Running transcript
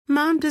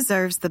Mom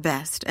deserves the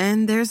best,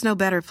 and there's no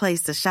better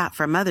place to shop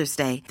for Mother's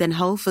Day than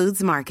Whole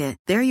Foods Market.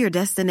 They're your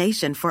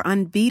destination for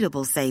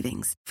unbeatable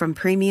savings, from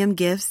premium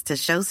gifts to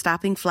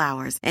show-stopping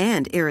flowers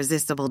and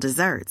irresistible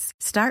desserts.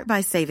 Start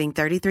by saving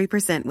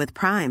 33% with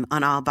Prime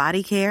on all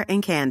body care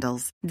and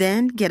candles.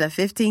 Then get a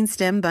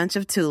 15-stem bunch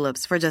of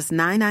tulips for just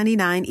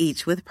 $9.99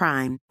 each with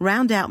Prime.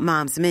 Round out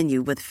Mom's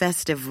menu with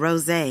festive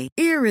rosé,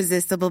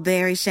 irresistible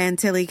berry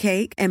chantilly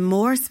cake, and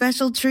more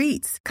special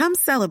treats. Come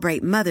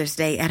celebrate Mother's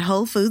Day at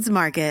Whole Foods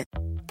Market.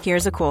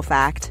 Here's a cool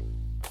fact.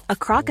 A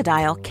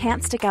crocodile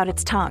can't stick out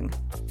its tongue.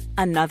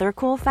 Another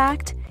cool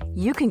fact,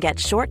 you can get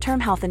short-term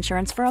health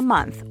insurance for a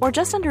month or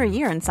just under a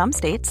year in some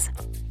states.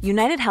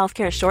 United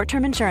Healthcare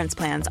short-term insurance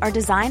plans are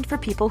designed for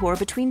people who are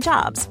between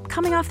jobs,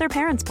 coming off their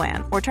parents'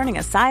 plan, or turning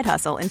a side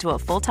hustle into a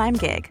full-time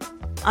gig.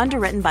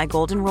 Underwritten by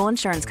Golden Rule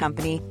Insurance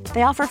Company,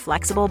 they offer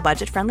flexible,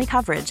 budget-friendly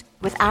coverage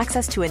with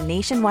access to a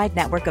nationwide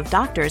network of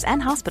doctors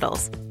and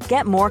hospitals.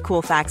 Get more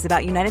cool facts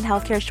about United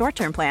Healthcare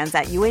short-term plans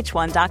at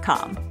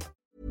uh1.com.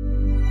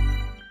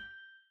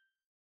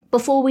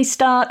 Before we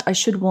start, I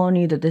should warn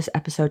you that this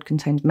episode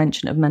contains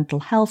mention of mental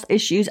health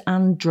issues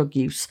and drug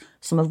use,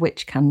 some of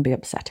which can be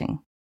upsetting.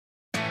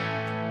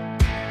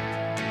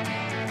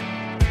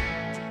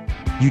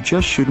 You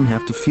just shouldn't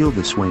have to feel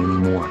this way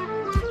anymore.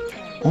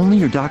 Only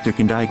your doctor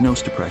can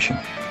diagnose depression.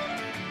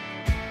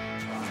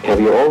 Have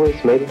you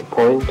always made it a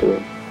point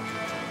to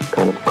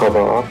kind of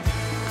cover up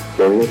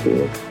your real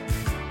feelings?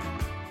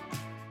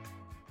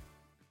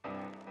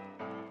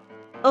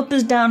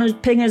 Uppers, downers,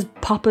 pingers,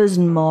 poppers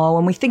and more.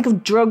 When we think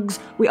of drugs,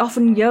 we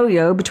often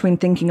yo-yo between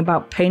thinking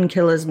about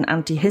painkillers and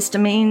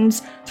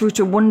antihistamines through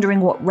to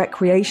wondering what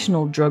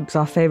recreational drugs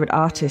our favourite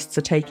artists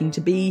are taking to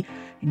be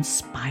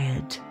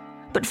inspired.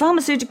 But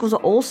pharmaceuticals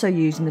are also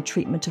used in the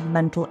treatment of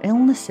mental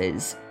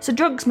illnesses, so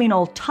drugs mean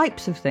all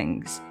types of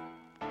things.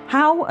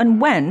 How and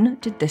when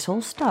did this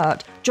all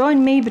start?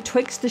 Join me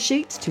betwixt the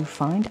sheets to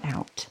find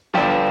out.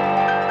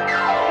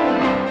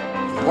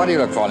 What do you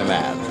look for in a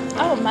man?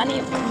 Oh, money,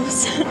 of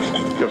course.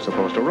 You're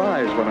supposed to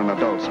rise when an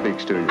adult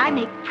speaks to you. I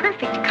make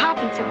perfect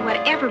copies of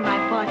whatever my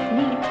boss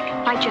needs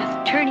by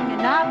just turning a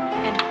knob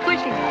and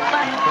pushing a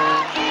button.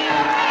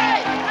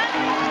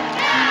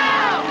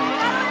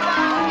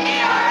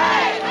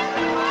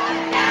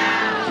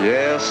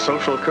 Yes,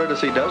 social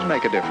courtesy does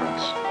make a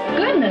difference.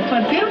 Goodness,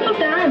 what beautiful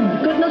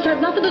diamonds. Goodness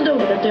has nothing to do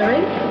with it,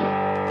 dearie.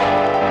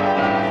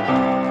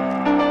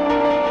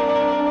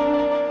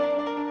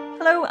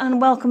 Hello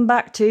and welcome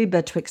back to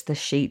Betwixt the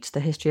Sheets, the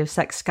history of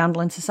sex,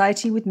 scandal and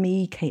society with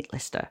me, Kate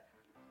Lister.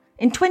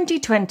 In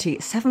 2020,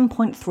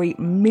 7.3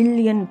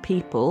 million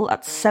people,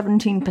 that's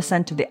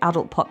 17% of the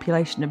adult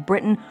population of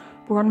Britain,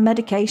 were on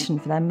medication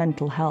for their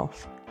mental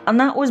health. And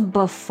that was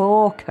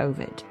before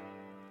COVID.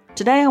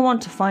 Today I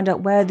want to find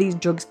out where these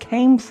drugs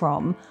came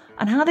from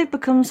and how they've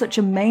become such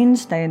a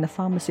mainstay in the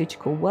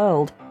pharmaceutical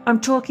world. I'm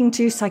talking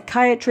to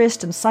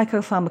psychiatrist and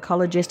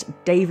psychopharmacologist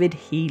David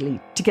Healy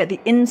to get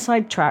the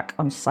inside track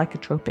on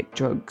psychotropic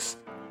drugs.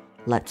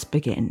 Let's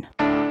begin.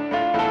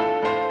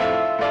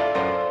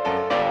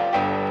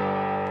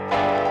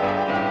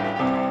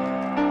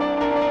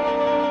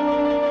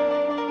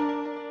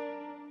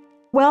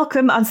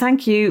 Welcome and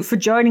thank you for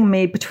joining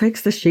me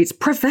betwixt the sheets,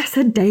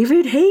 Professor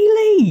David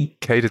Healy.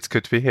 Kate, it's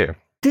good to be here.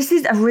 This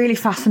is a really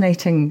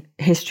fascinating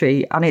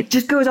history and it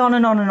just goes on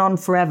and on and on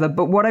forever.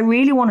 But what I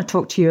really want to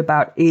talk to you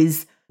about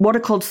is what are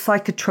called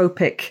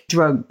psychotropic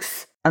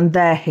drugs and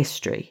their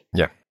history.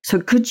 Yeah. So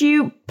could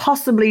you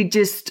possibly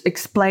just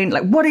explain,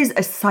 what is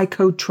a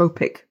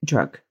psychotropic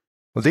drug?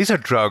 Well, these are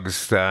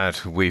drugs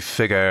that we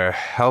figure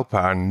help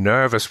our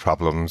nervous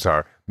problems,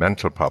 our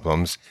mental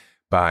problems,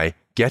 by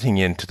getting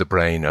into the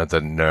brain or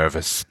the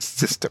nervous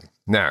system.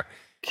 Now,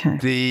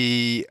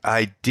 the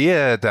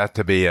idea that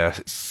to be a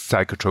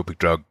psychotropic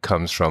drug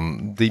comes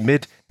from the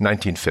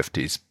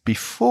mid-1950s.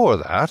 Before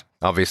that,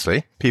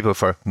 obviously, people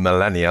for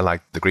millennia,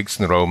 like the Greeks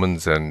and the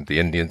Romans and the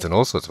Indians and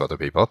all sorts of other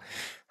people,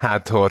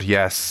 had thought,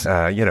 yes,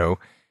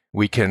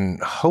 we can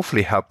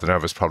hopefully help the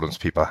nervous problems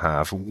people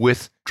have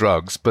with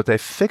drugs, but they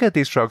figured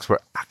these drugs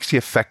were actually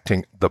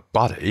affecting the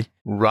body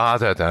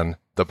rather than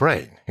the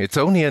brain. It's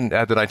only in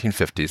the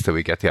 1950s that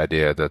we get the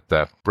idea that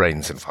the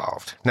brain's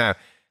involved. Now,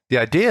 the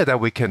idea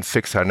that we can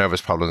fix our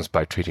nervous problems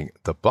by treating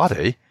the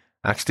body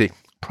actually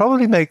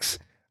probably makes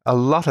a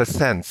lot of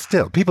sense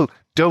still. People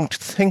don't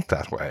think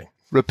that way.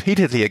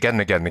 Repeatedly, again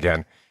and again and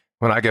again,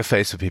 when I get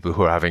faced with people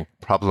who are having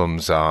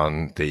problems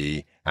on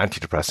the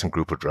antidepressant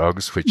group of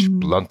drugs, which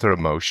blunt their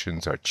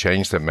emotions or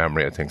change their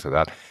memory and things like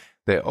that,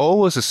 they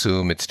always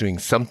assume it's doing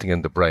something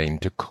in the brain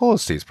to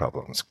cause these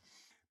problems.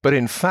 But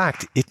in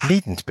fact, it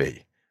needn't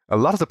be. A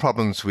lot of the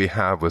problems we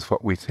have with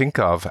what we think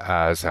of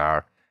as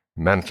our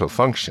mental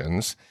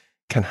functions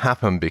can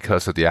happen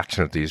because of the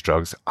action of these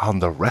drugs on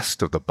the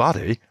rest of the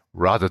body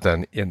rather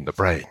than in the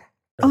brain.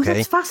 Okay? Oh,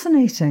 that's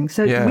fascinating.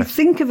 So we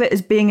think of it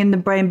as being in the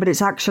brain, but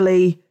it's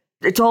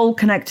all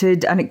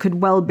connected and it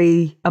could well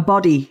be a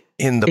body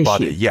in the issue.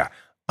 body, yeah.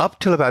 Up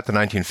till about the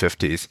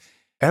 1950s,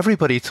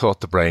 everybody thought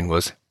the brain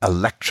was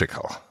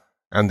electrical.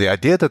 And the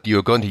idea that you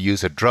were going to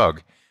use a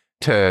drug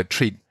to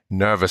treat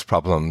nervous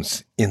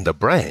problems in the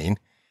brain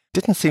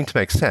didn't seem to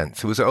make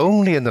sense. It was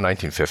only in the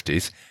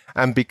 1950s,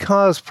 and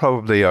because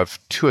probably of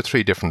 2 or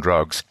 3 different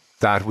drugs,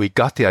 that we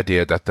got the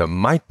idea that there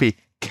might be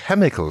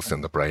chemicals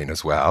in the brain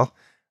as well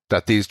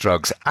that these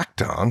drugs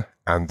act on,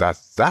 and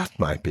that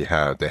might be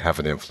how they have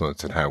an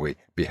influence on how we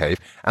behave.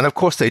 And of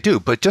course they do,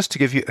 but just to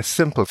give you a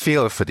simple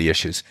feel for the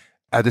issues,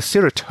 the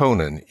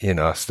serotonin in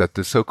us, that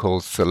the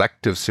so-called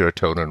selective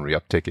serotonin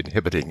reuptake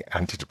inhibiting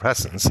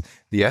antidepressants,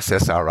 the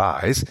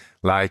SSRIs,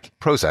 like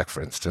Prozac,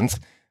 for instance,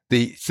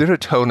 the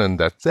serotonin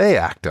that they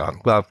act on,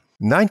 well,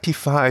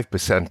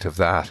 95% of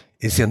that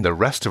is in the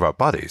rest of our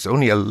bodies.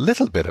 Only a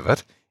little bit of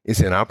it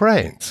is in our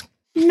brains.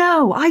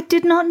 No, I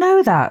did not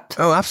know that.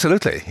 Oh,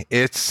 absolutely.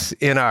 It's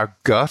in our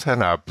gut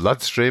and our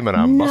bloodstream and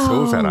our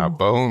muscles and our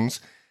bones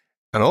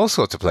and all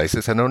sorts of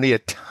places, and only a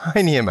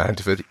tiny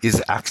amount of it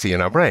is actually in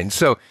our brain.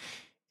 So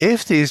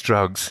if these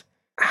drugs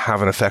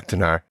have an effect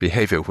on our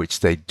behavior,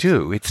 which they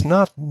do, it's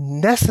not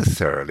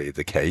necessarily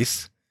the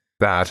case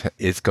that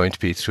it's going to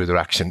be through their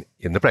action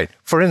in the brain.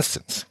 For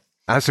instance,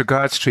 as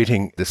regards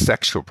treating the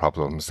sexual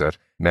problems that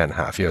men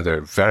have,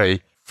 they're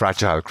very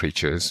fragile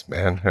creatures,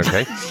 men,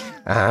 okay?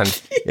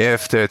 And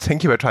if they're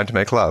thinking about trying to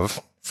make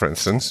love, for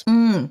instance,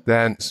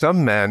 then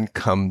some men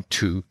come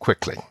too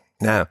quickly.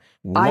 Now,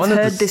 I've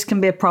heard this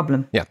can be a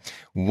problem. Yeah.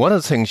 One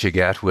of the things you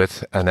get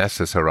with an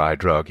SSRI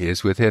drug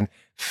is within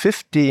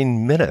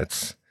 15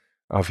 minutes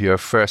of your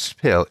first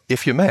pill,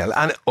 if you're male,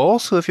 and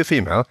also if you're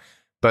female,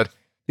 but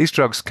these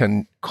drugs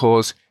can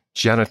cause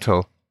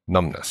genital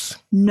numbness.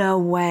 No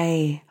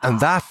way. And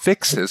that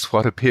fixes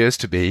what appears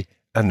to be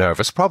a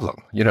nervous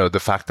problem. The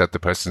fact that the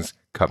person's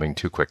coming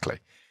too quickly.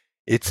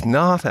 It's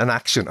not an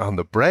action on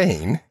the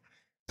brain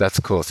that's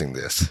causing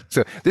this.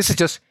 So this is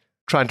just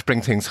trying to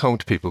bring things home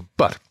to people.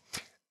 But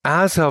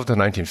as of the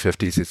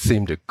 1950s, it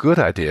seemed a good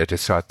idea to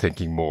start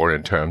thinking more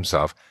in terms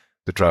of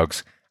the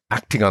drugs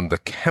acting on the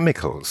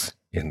chemicals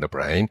in the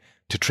brain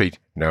to treat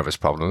nervous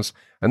problems.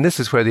 And this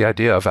is where the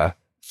idea of a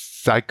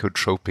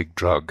psychotropic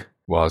drug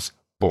was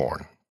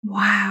born.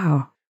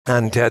 Wow.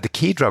 And the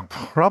key drug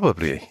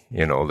probably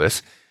in all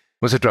this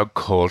was a drug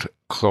called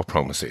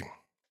chlorpromazine.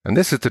 And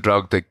this is the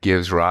drug that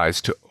gives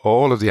rise to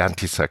all of the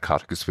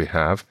antipsychotics we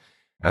have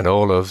and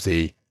all of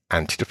the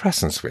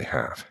antidepressants we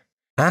have.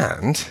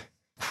 And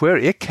where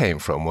it came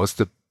from was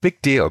the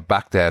big deal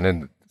back then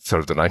in sort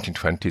of the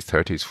 1920s,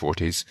 30s,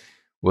 40s,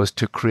 was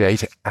to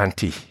create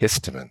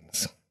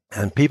antihistamines.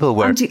 And people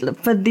were...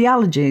 for the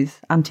allergies,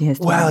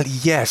 antihistamines? Well,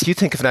 yes. You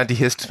think of an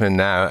antihistamine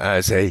now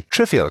as a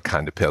trivial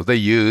kind of pill they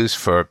use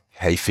for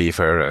hay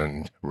fever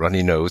and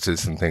runny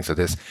noses and things like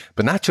this.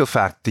 But in actual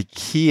fact, the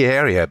key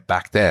area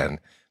back then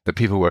that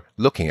people were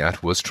looking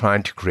at was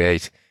trying to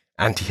create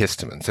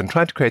antihistamines and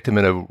trying to create them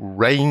in a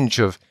range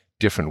of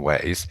different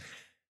ways.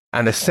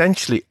 And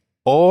essentially,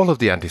 all of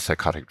the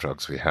antipsychotic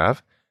drugs we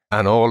have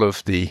and all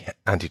of the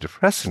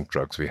antidepressant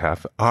drugs we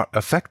have are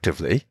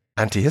effectively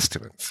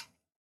antihistamines.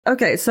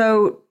 Okay,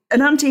 so an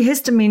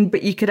antihistamine,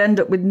 but you could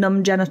end up with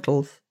numb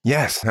genitals.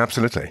 Yes,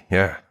 absolutely.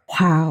 Yeah.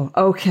 Wow.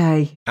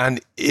 Okay.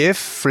 And if,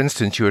 for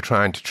instance, you were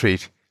trying to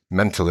treat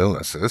mental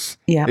illnesses,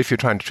 if you're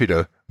trying to treat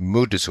a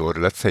mood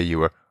disorder, let's say you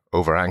were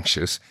over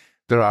anxious,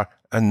 there are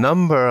a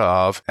number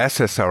of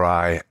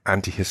SSRI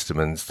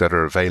antihistamines that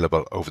are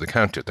available over the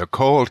counter. They're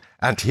called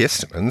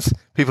antihistamines.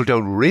 People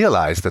don't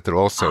realize that they're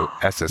also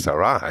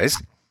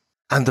SSRIs.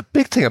 And the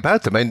big thing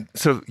about them, and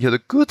so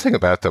the good thing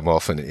about them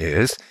often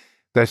is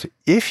that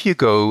if you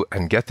go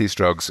and get these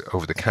drugs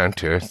over the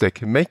counter, they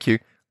can make you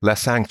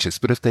less anxious.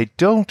 But if they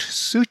don't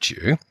suit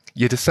you,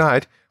 you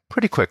decide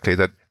pretty quickly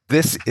that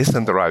this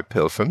isn't the right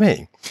pill for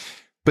me.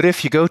 But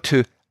if you go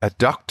to a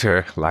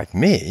doctor like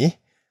me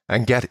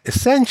and get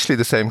essentially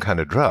the same kind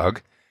of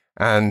drug,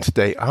 and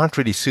they aren't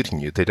really suiting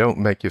you, they don't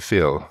make you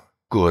feel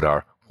good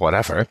or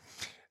whatever,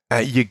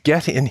 you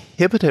get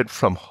inhibited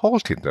from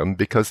halting them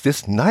because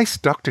this nice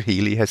Dr.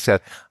 Healy has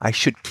said, I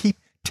should keep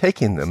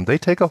taking them. They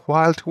take a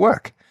while to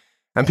work.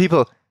 And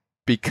people,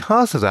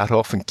 because of that,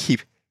 often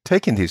keep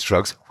taking these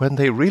drugs when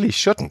they really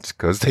shouldn't,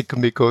 because they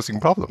can be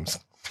causing problems.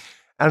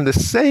 And the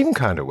same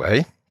kind of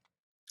way,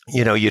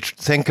 you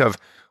think of,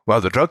 well,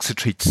 the drugs that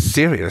treat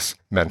serious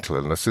mental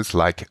illnesses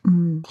like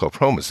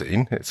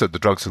chlorpromazine, so the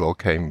drugs that all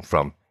came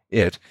from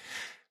it,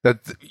 that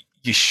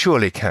you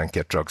surely can't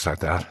get drugs like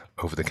that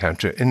over the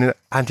counter.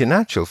 And in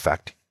actual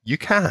fact, you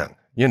can.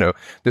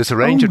 There's a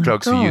range of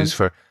drugs we use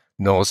for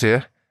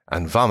nausea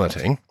and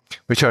vomiting,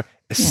 which are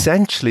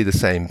essentially the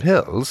same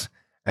pills,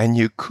 and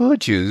you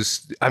could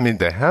use,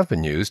 they have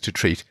been used to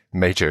treat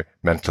major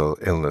mental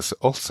illness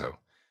also.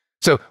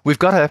 So we've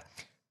got a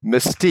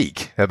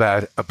mystique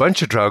about a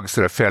bunch of drugs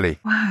that are fairly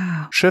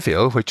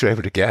trivial, which you're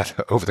able to get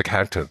over the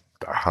counter,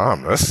 are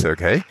harmless,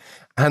 okay?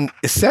 And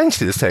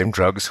essentially the same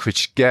drugs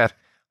which get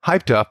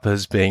hyped up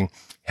as being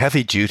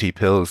heavy-duty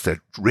pills that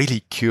really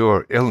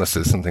cure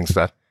illnesses and things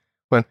like that,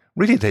 when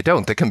really they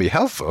don't. They can be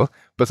helpful,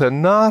 but they're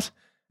not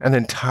an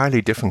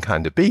entirely different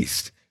kind of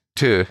beast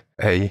to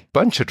a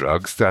bunch of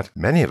drugs that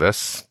many of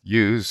us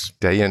use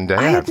day in, day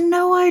out. I had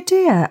no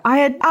idea. I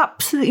had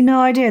absolutely no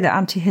idea that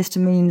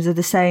antihistamines are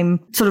the same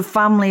sort of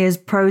family as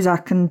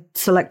Prozac and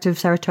selective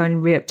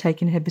serotonin reuptake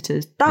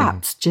inhibitors.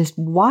 That's just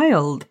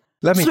wild.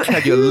 Let me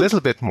tell you a little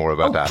bit more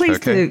about that. Please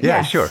okay? do. Yeah,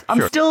 yes. sure.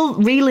 I'm still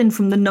reeling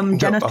from the numb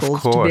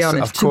genitals, to be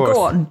honest. So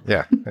go on.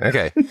 Yeah,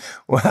 okay.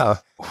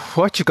 Well,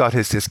 what you got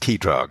is this key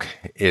drug.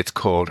 It's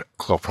called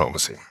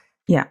chlorpromazine.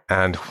 Yeah.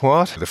 And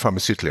what the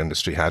pharmaceutical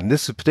industry had, and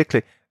this is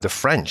particularly the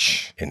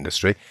French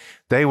industry,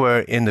 they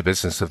were in the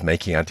business of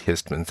making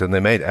antihistamines, and they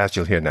made, as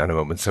you'll hear now in a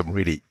moment, some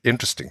really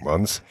interesting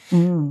ones.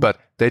 But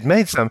they'd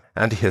made some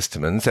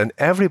antihistamines, and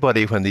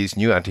everybody, when these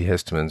new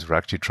antihistamines were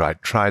actually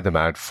tried them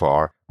out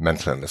for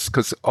mental illness,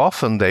 because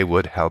often they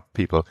would help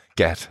people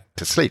get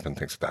to sleep and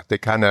things like that. They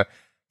kind of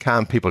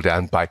calm people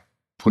down by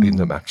putting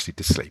them actually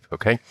to sleep,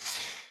 okay?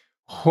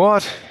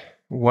 What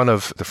one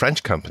of the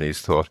French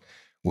companies thought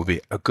would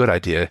be a good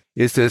idea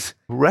is this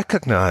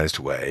recognized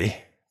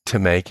way to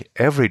make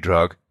every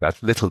drug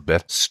that little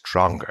bit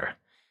stronger.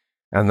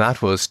 And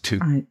that was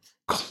to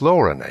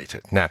chlorinate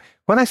it. Now,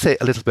 when I say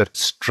a little bit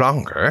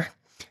stronger,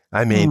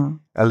 I mean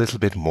a little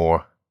bit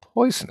more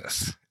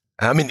poisonous.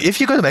 I mean, if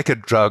you're going to make a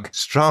drug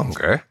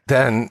stronger,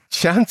 then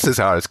chances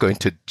are it's going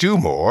to do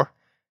more,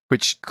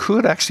 which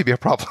could actually be a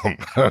problem.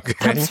 Okay?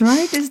 That's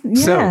right.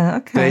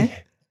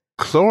 They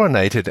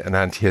chlorinated an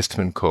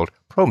antihistamine called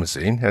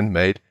promazine and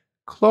made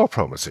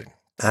chlorpromazine.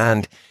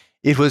 And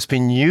it was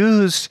being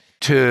used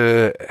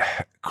to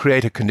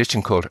create a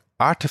condition called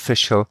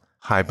artificial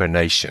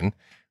hibernation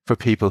for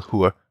people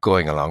who are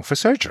going along for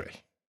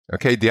surgery.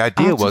 Okay, the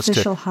idea was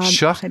to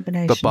shut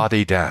the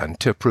body down,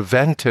 to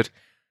prevent it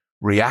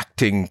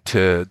reacting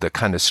to the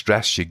kind of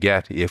stress you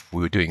get if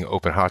we were doing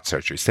open heart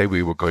surgery. Say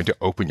we were going to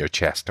open your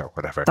chest or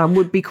whatever. That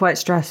would be quite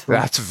stressful.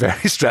 That's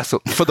very stressful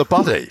for the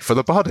body,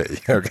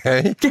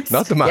 okay? Yes,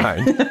 not the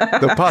mind,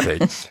 the body.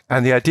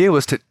 And the idea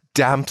was to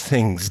damp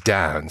things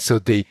down so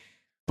the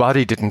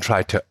body didn't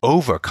try to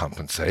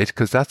overcompensate,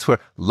 because that's where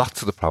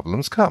lots of the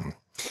problems come.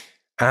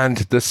 And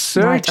the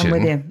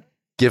surgeon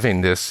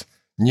giving this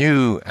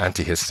new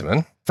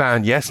antihistamine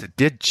found, yes, it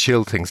did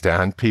chill things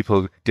down.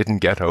 People didn't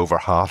get over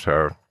hot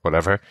or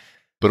whatever.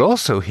 But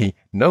also he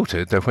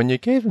noted that when you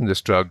gave them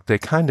this drug, they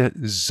kind of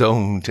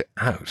zoned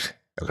out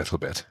a little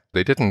bit.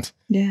 They didn't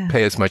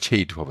pay as much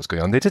heed to what was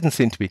going on. They didn't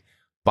seem to be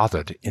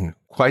bothered in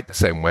quite the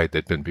same way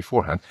they'd been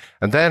beforehand.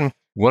 And then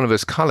one of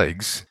his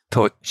colleagues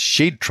thought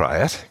she'd try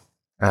it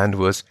and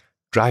was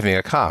driving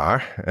a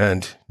car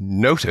and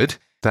noted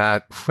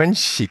that when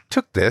she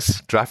took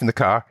this, driving the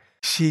car,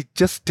 she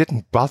just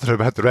didn't bother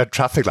about the red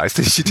traffic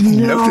lights. She didn't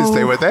notice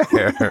they were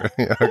there.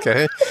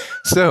 Okay?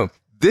 So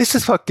this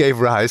is what gave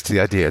rise to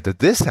the idea that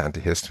this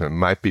antihistamine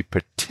might be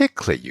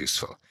particularly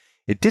useful.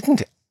 It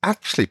didn't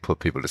actually put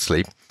people to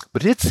sleep,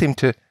 but it seemed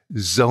to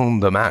zone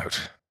them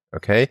out.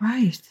 Okay?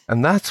 Right.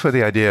 And that's where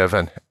the idea of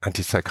an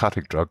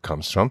antipsychotic drug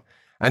comes from.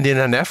 And in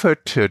an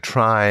effort to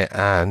try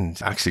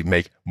and actually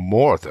make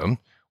more of them,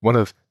 one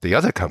of the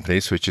other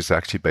companies, which is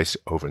actually based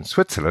over in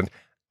Switzerland,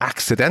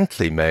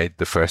 accidentally made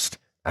the first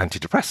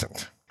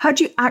antidepressant. How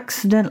do you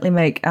accidentally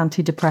make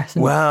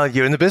antidepressants? Well,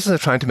 you're in the business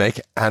of trying to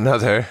make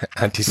another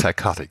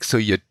antipsychotic. So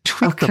you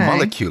tweak the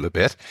molecule a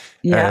bit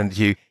and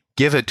you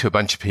give it to a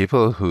bunch of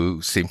people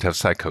who seem to have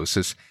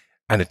psychosis,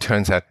 and it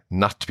turns out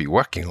not to be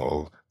working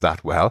all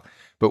that well.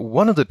 But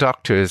one of the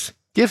doctors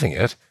giving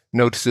it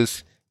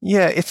notices,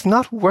 it's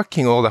not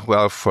working all that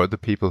well for the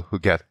people who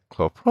get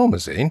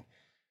chlorpromazine,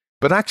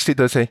 but actually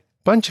there's a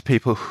bunch of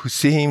people who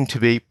seem to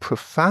be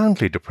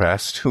profoundly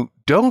depressed, who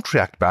don't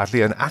react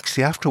badly, and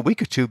actually after a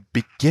week or two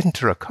begin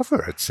to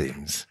recover, it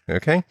seems.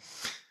 Okay?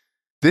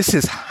 This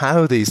is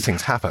how these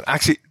things happen.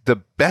 Actually, the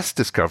best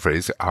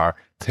discoveries are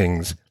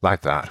things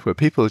like that, where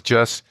people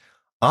just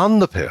on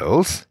the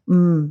pills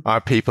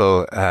are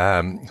people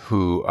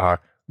who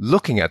are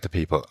looking at the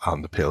people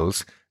on the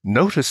pills,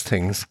 notice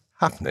things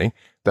happening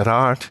that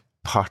aren't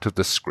part of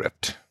the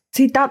script.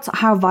 See, that's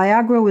how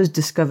Viagra was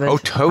discovered. Oh,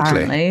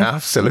 totally. Apparently.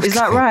 Absolutely. Is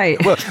that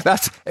right? Well,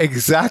 that's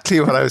exactly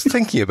what I was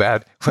thinking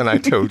about when I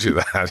told you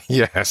that.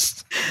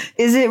 Yes.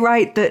 Is it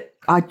right that,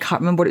 I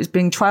can't remember what it was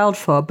being trialled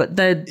for, but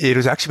it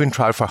was actually being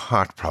trialled for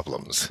heart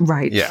problems.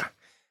 Right. Yeah.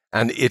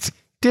 And it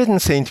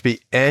didn't seem to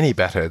be any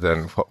better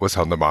than what was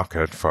on the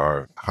market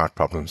for heart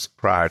problems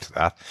prior to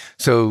that.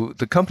 So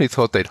the company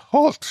thought they'd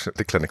halt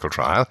the clinical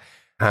trial.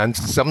 And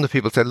some of the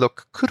people said,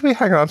 look, could we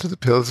hang on to the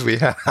pills we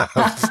have?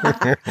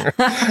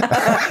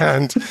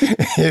 And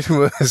it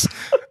was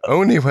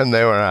only when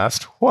they were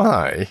asked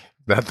why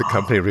that the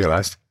company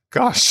realized,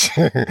 gosh,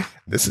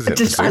 this is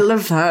interesting. I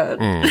love that.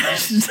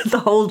 The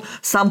whole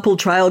sample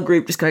trial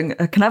group just going,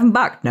 can I have them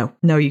back?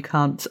 No, you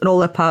can't. And all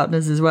their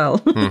partners as well.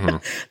 Mm-hmm.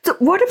 So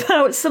what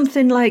about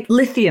something like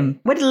lithium?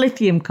 Where did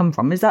lithium come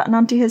from? Is that an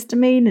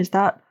antihistamine? Is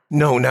that...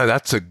 No,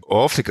 that's an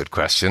awfully good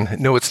question.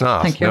 No, it's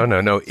not. Thank you.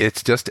 No.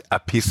 It's just a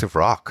piece of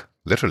rock,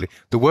 literally.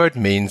 The word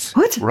means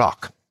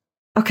rock.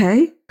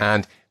 Okay.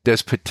 And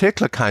there's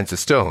particular kinds of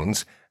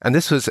stones, and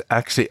this was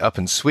actually up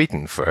in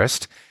Sweden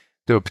first.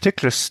 There were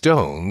particular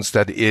stones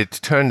that it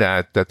turned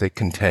out that they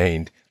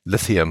contained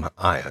lithium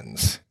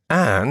ions.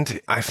 And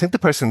I think the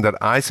person that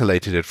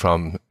isolated it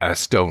from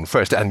stone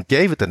first and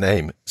gave it the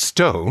name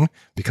stone,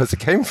 because it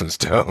came from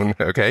stone,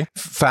 okay,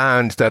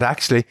 found that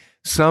actually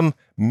some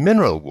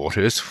mineral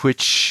waters,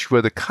 which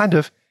were the kind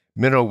of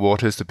mineral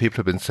waters that people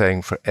have been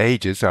saying for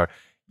ages are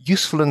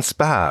useful in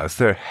spas,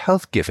 they're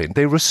health-giving,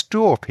 they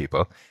restore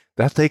people,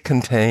 that they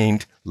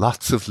contained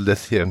lots of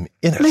lithium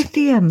in it.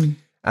 Lithium.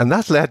 And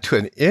that led to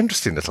an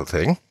interesting little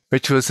thing,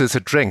 which was there's a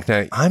drink.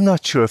 Now, I'm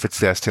not sure if it's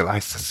there still. I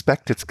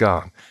suspect it's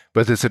gone.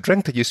 But there's a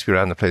drink that used to be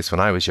around the place when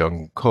I was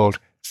young called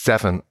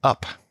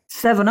 7-Up.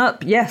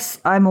 7-Up,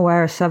 yes, I'm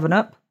aware of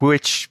 7-Up.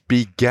 Which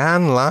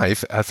began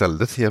life as a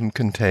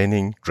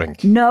lithium-containing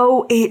drink.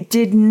 No, it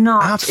did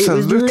not.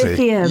 Absolutely. It was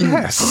lithium.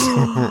 Yes.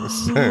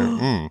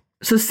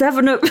 So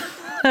 7-Up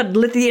had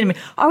lithium in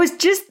it. I was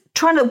just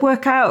trying to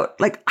work out,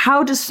 like,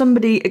 how does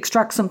somebody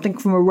extract something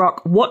from a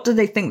rock? What do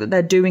they think that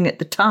they're doing at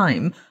the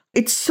time?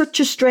 It's such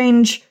a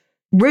strange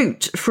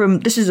route from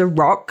this is a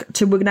rock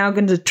to we're now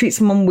going to treat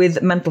someone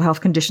with mental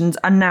health conditions,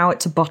 and now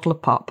it's a bottle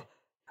of pop.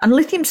 And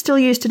lithium's still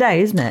used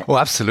today, isn't it? Oh,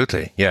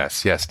 absolutely.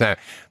 Yes. Now,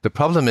 the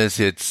problem is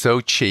it's so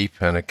cheap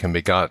and it can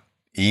be got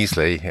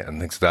easily and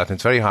things like that. And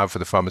it's very hard for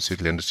the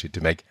pharmaceutical industry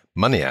to make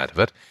money out of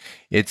it.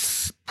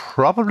 It's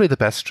probably the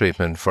best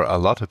treatment for a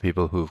lot of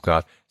people who've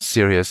got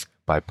serious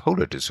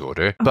bipolar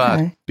disorder. Okay.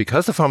 But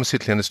because the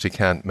pharmaceutical industry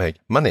can't make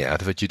money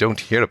out of it, you don't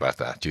hear about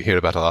that. You hear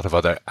about a lot of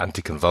other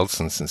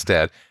anticonvulsants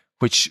instead,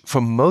 which for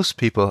most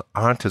people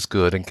aren't as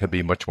good and can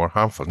be much more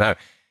harmful. Now,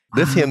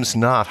 lithium's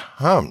not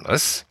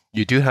harmless.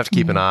 You do have to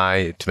keep an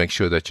eye to make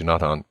sure that you're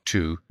not on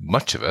too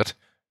much of it,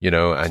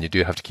 and you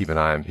do have to keep an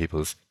eye on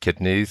people's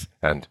kidneys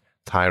and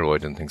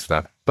thyroid and things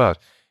like that. But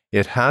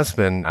it has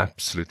been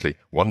absolutely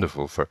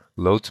wonderful for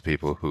loads of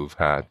people who've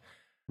had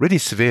really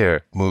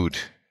severe mood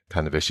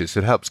kind of issues.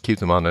 It helps keep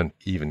them on an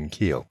even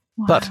keel.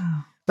 Wow. But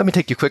let me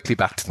take you quickly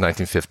back to the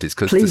 1950s,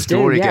 because the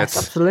story gets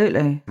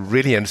absolutely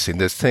really interesting.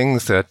 There's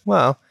things that,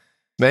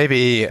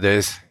 maybe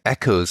there's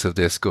echoes of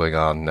this going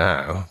on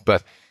now,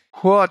 but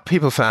what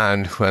people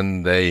found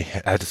when they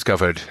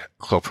discovered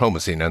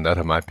chlorpromazine and that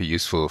it might be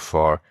useful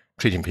for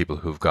treating people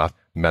who've got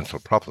mental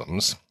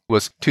problems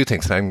was two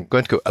things. And I'm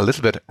going to go a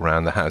little bit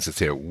around the houses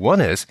here.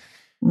 One is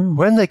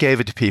when they gave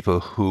it to people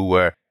who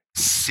were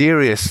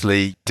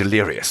seriously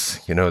delirious,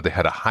 they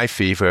had a high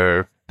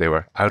fever, they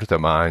were out of their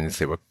minds,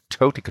 they were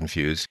totally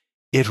confused,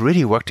 it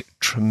really worked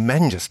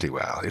tremendously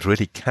well. It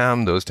really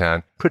calmed those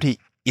down pretty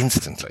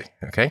instantly,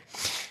 okay?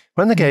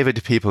 When they gave it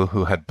to people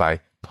who had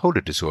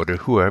bipolar disorder,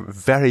 who were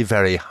very,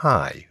 very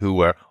high, who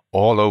were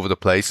all over the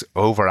place,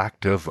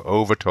 overactive,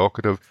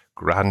 over-talkative,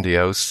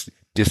 grandiose,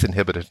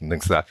 disinhibited and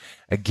things like that,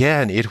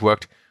 again, it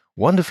worked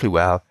wonderfully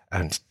well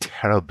and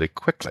terribly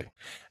quickly.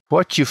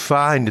 What you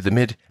find in the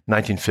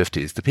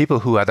mid-1950s, the people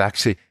who had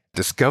actually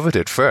discovered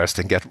it first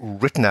and get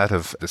written out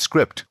of the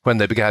script when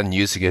they began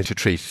using it to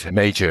treat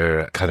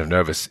major kind of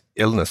nervous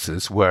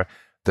illnesses were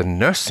the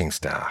nursing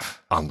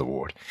staff on the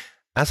ward.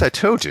 As I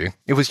told you,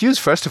 it was used,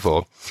 first of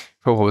all,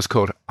 for what was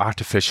called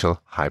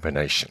artificial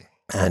hibernation.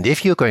 And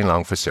if you're going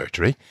along for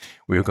surgery,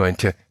 we were going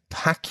to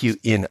pack you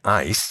in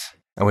ice,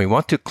 and we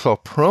want to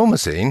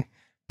chlorpromazine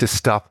to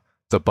stop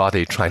the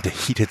body trying to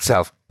heat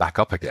itself back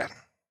up again.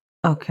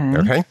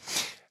 Okay?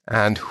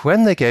 And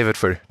when they gave it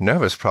for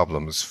nervous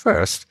problems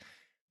first,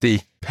 the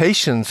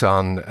patients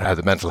on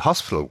the mental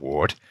hospital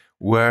ward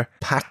were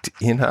packed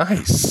in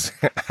ice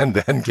and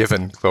then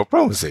given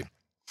chlorpromazine.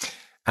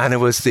 And it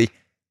was the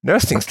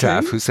nursing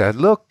staff who said,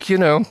 look,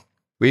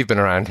 we've been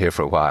around here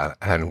for a while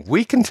and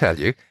we can tell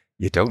you,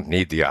 you don't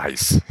need the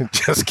ice.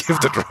 Just give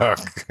the drug,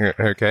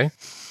 okay?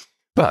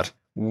 But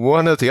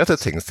one of the other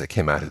things that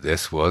came out of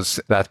this was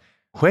that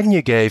when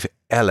you gave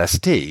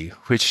LSD,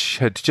 which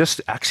had just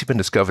actually been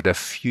discovered a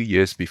few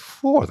years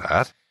before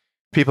that,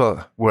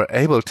 people were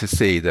able to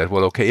see that,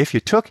 if you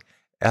took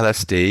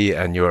LSD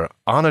and you're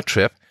on a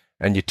trip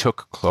and you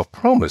took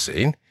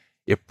chlorpromazine,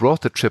 it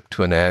brought the trip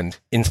to an end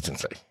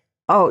instantly.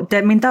 Oh,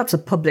 that's a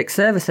public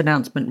service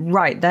announcement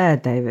right there,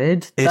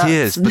 David. It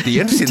is, but the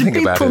interesting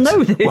thing about it,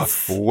 know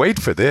this? Wait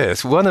for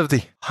this. One of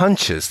the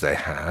hunches they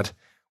had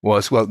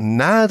was,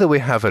 now that we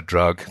have a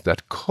drug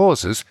that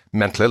causes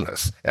mental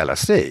illness,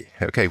 LSD,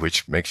 okay,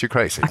 which makes you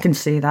crazy. I can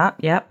see that,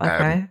 yep,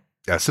 okay.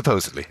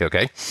 Supposedly,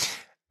 okay,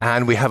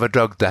 and we have a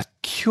drug that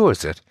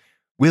cures it,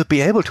 we'll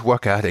be able to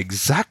work out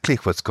exactly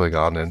what's going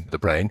on in the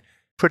brain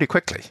pretty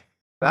quickly.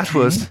 That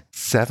was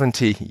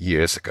 70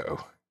 years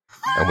ago.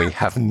 And we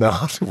have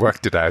not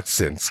worked it out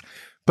since.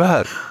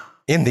 But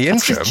in the interim...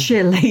 That's just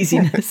sheer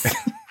laziness.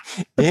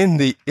 In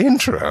the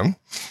interim,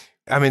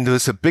 there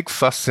was a big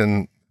fuss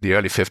in the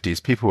early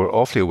 50s. People were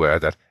awfully aware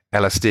that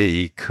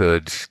LSD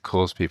could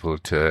cause people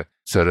to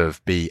sort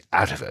of be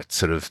out of it,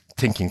 sort of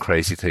thinking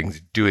crazy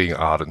things, doing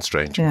odd and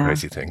strange and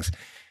crazy things.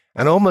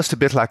 And almost a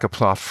bit like a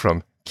plot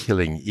from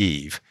Killing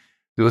Eve,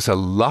 there was a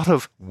lot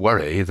of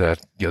worry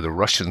that the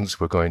Russians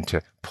were going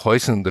to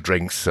poison the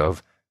drinks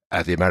of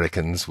the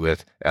Americans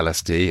with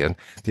LSD, and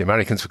the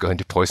Americans were going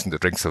to poison the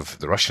drinks of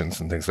the Russians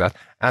and things like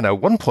that. And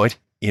at one point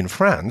in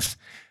France,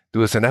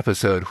 there was an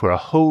episode where a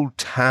whole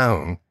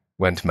town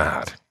went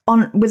mad.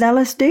 With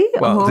LSD?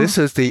 Well, this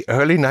is the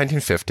early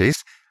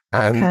 1950s,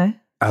 and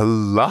a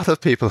lot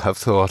of people have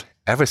thought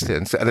ever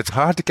since, and it's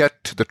hard to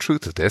get to the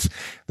truth of this,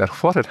 that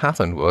what had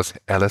happened was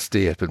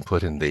LSD had been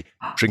put in the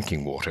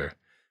drinking water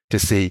to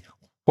see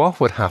what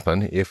would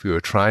happen if we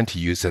were trying to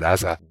use it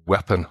as a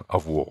weapon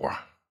of war.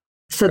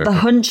 So the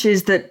hunch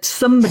is that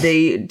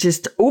somebody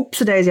just,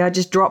 oopsie-daisy, I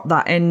just dropped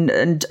that in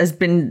and has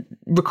been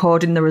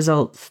recording the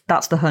results.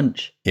 That's the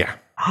hunch. Yeah.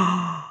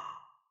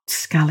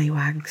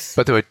 Scallywags.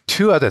 But there were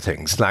two other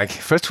things. Like,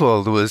 first of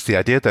all, there was the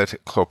idea that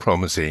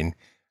chlorpromazine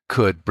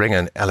could bring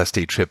an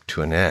LSD trip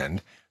to an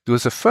end. There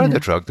was a further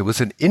drug. There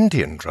was an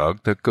Indian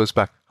drug that goes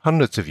back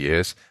hundreds of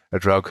years, a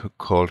drug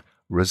called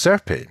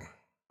reserpine.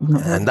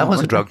 And that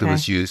was a drug that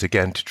was used,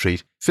 again, to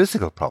treat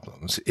physical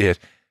problems. It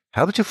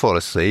helped you fall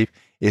asleep,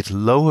 it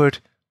lowered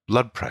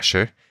blood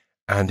pressure,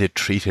 and it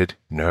treated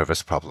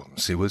nervous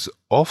problems. It was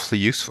awfully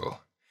useful.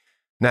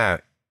 Now,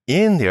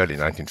 in the early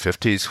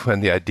 1950s,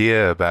 when the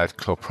idea about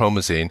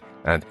chlorpromazine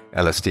and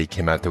LSD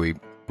came out that we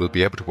will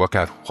be able to work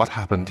out what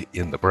happened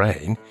in the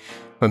brain,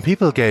 when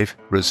people gave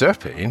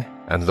reserpine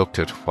and looked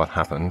at what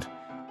happened,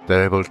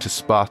 they're able to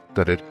spot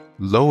that it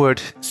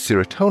lowered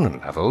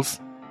serotonin levels,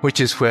 which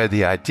is where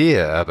the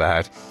idea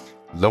about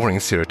lowering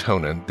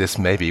serotonin, this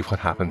may be what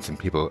happens in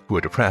people who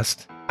are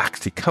depressed,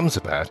 actually comes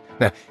about.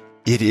 Now,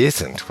 it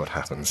isn't what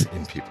happens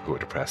in people who are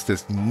depressed.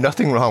 There's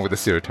nothing wrong with the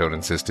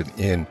serotonin system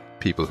in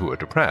people who are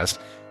depressed,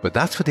 but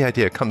that's where the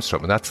idea comes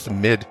from, and that's the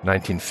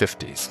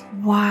mid-1950s.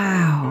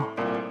 Wow.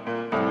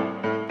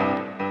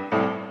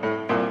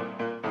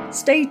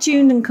 Stay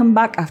tuned and come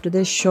back after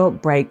this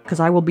short break, because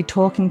I will be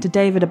talking to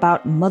David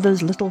about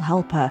Mother's Little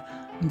Helper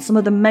and some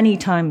of the many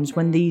times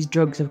when these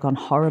drugs have gone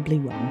horribly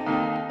wrong.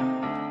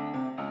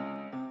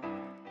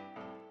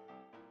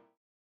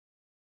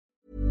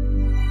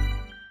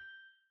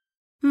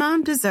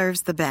 Mom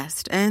deserves the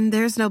best, and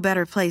there's no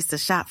better place to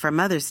shop for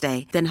Mother's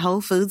Day than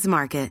Whole Foods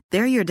Market.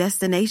 They're your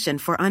destination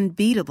for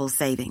unbeatable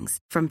savings,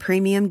 from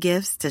premium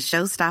gifts to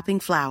show-stopping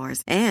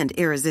flowers and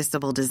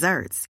irresistible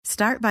desserts.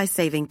 Start by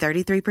saving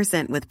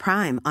 33% with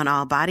Prime on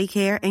all body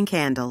care and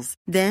candles.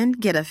 Then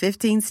get a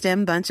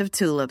 15-stem bunch of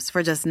tulips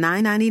for just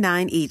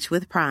 $9.99 each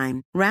with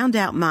Prime. Round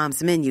out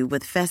Mom's menu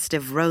with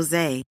festive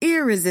rosé,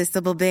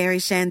 irresistible berry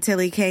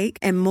chantilly cake,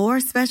 and more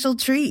special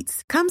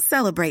treats. Come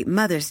celebrate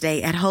Mother's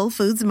Day at Whole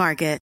Foods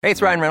Market. Hey,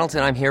 it's Ryan Reynolds,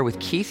 and I'm here with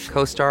Keith,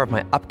 co-star of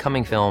my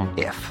upcoming film,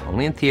 If,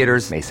 only in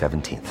theaters May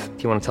 17th.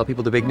 Do you want to tell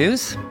people the big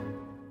news?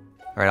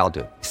 All right, I'll do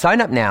it. Sign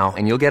up now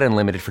and you'll get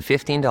unlimited for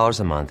 $15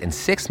 a month and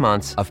 6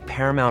 months of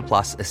Paramount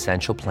Plus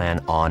Essential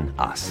Plan on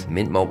us.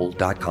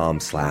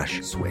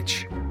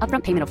 MintMobile.com/switch.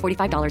 Upfront payment of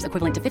 $45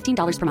 equivalent to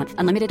 $15 per month.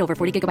 Unlimited over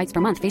 40 gigabytes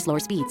per month. Face lower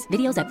speeds.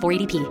 Videos at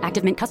 480p.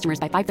 Active Mint customers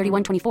by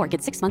 531.24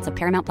 get 6 months of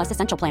Paramount Plus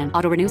Essential Plan.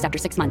 Auto renews after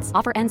 6 months.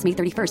 Offer ends May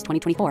 31st,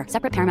 2024.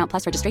 Separate Paramount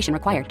Plus registration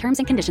required. Terms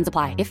and conditions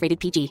apply if rated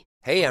PG.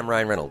 Hey, I'm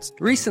Ryan Reynolds.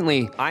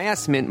 Recently, I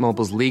asked Mint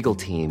Mobile's legal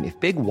team if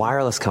big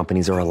wireless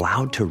companies are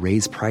allowed to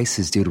raise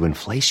prices due to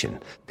inflation.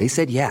 They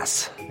said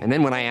yes. And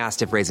then when I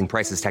asked if raising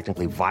prices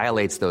technically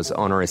violates those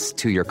onerous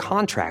 2-year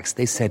contracts,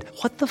 they said,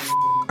 "What the f***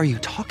 are you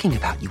talking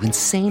about, you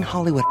insane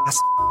Hollywood ass?"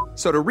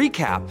 So to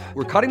recap,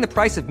 we're cutting the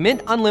price of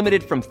Mint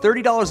Unlimited from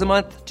 $30 a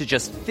month to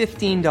just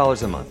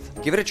 $15 a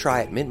month. Give it a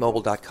try at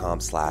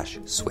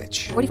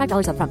mintmobile.com/switch.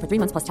 $45 up front for 3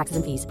 months plus taxes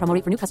and fees. Promo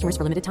rate for new customers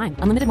for limited time.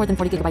 Unlimited more than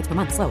 40 gigabytes per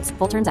month. Slows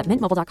full terms at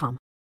mintmobile.com.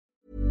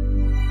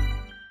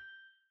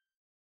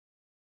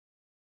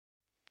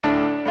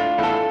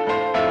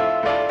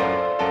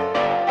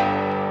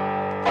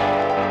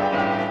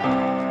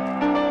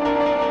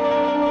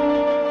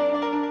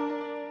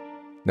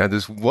 Now,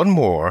 there's one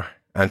more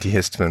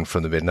antihistamine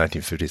from the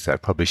mid-1950s that I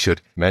probably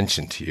should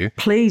mention to you.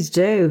 Please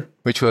do.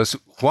 Which was,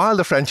 while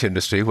the French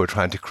industry were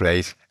trying to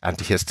create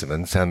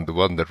antihistamines, and the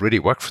one that really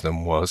worked for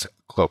them was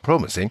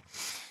chlorpromazine,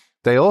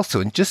 they also,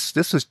 and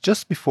this was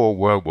just before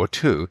World War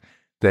II,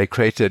 they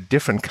created a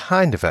different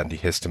kind of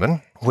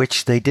antihistamine,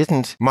 which they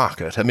didn't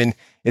market. I mean,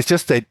 it's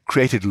just they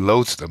created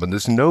loads of them, and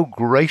there's no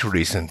great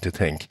reason to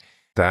think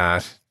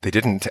that they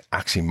didn't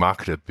actually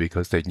market it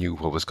because they knew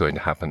what was going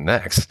to happen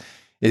next.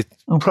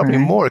 It's probably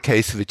more a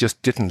case of it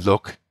just didn't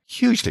look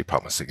hugely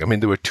promising. I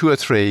mean, there were 2 or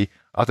 3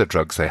 other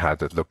drugs they had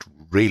that looked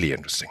really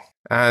interesting.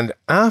 And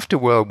after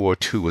World War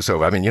II was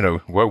over, I mean,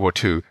 World War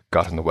II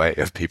got in the way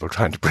of people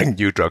trying to bring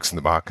new drugs in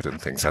the market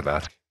and things like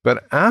that.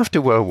 But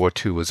after World War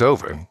II was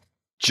over,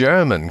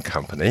 German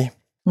company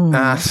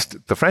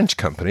asked the French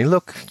company,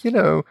 look,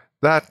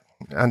 that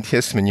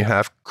antihistamine you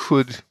have,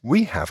 could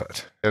we have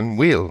it? And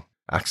we'll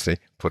actually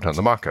put it on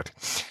the market.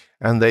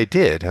 And they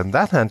did. And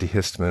that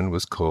antihistamine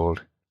was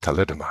called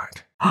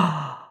thalidomide.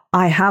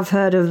 I have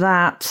heard of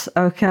that.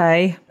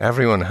 Okay.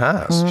 Everyone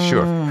has,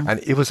 sure. And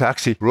it was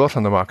actually brought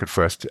on the market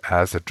first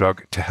as a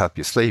drug to help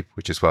you sleep,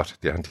 which is what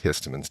the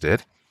antihistamines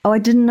did. Oh, I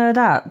didn't know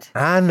that.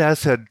 And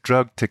as a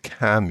drug to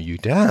calm you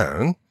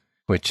down,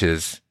 which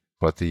is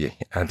what the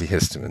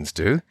antihistamines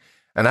do.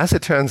 And as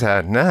it turns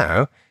out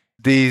now,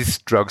 these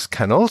drugs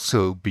can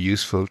also be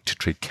useful to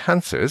treat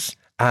cancers,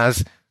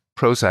 as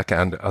Prozac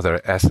and other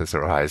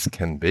SSRIs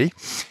can be,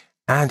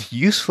 and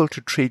useful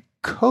to treat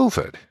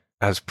COVID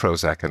as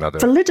Prozac and other...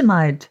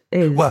 Thalidomide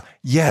is... Well,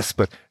 yes,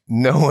 but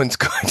no one's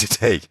going to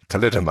take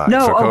thalidomide for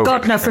COVID. Oh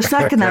God, no, for a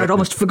second there I'd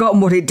almost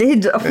forgotten what it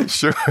did.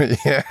 Sure,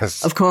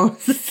 yes. Of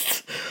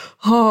course.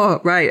 Oh,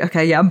 right,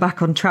 okay, yeah, I'm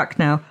back on track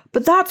now.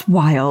 But that's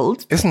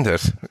wild. Isn't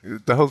it?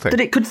 The whole thing. That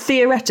it could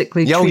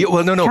theoretically treat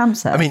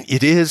cancer. I mean,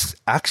 it is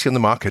actually on the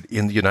market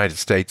in the United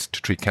States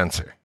to treat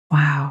cancer.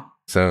 Wow.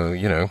 So,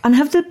 you know. And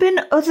have there been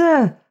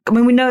other... I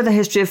mean, we know the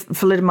history of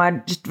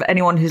thalidomide. Just for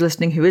anyone who's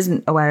listening who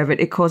isn't aware of it,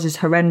 it causes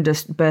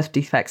horrendous birth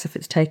defects if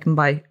it's taken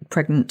by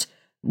pregnant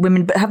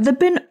women. But have there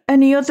been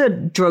any other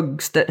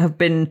drugs that have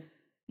been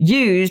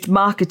used,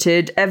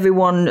 marketed,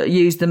 everyone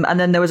used them, and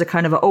then there was a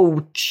kind of,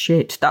 oh,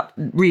 shit,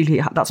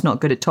 that's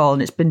not good at all,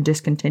 and it's been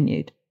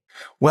discontinued?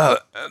 Well,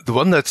 the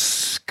one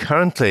that's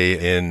currently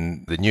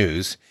in the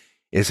news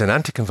is an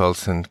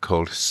anticonvulsant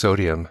called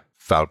sodium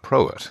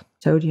valproate.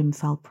 Sodium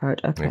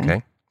valproate,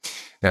 okay.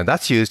 Now,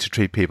 that's used to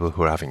treat people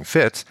who are having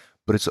fits,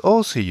 but it's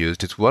also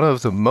used, it's one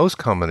of the most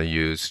commonly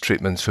used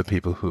treatments for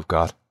people who've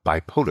got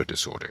bipolar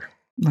disorder.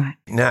 Right.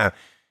 Now,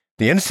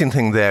 the interesting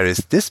thing there is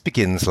this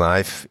begins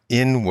life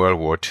in World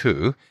War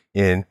II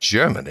in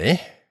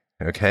Germany,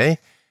 okay,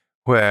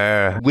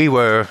 where we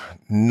were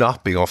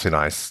not being awfully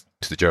nice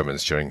to the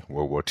Germans during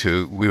World War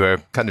II. We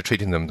were kind of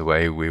treating them the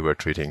way we were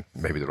treating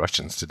maybe the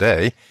Russians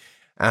today,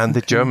 and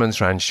the Germans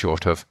ran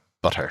short of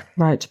butter.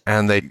 Right.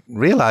 And they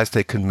realized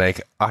they could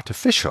make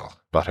artificial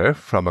butter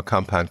from a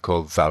compound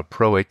called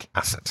valproic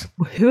acid.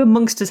 Who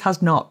amongst us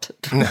has not?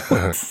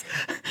 How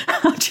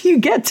do you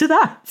get to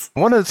that?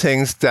 One of the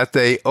things that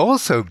they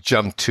also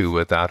jumped to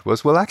with that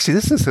was, well, actually,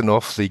 this is an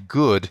awfully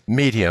good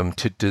medium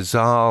to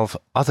dissolve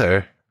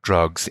other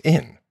drugs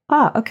in.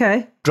 Ah,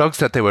 okay. Drugs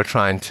that they were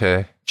trying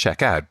to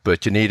check out,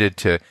 but you needed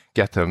to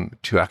get them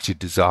to actually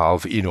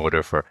dissolve in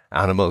order for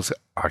animals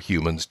or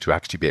humans to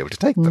actually be able to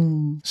take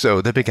them.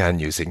 So they began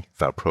using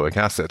valproic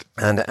acid.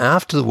 And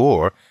after the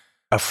war,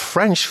 a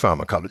French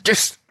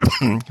pharmacologist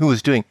who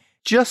was doing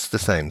just the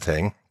same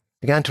thing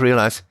began to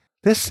realize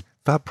this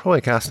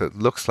valproic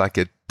acid looks like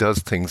it does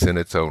things in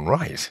its own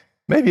right.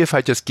 Maybe if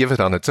I just give it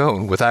on its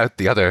own without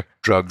the other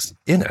drugs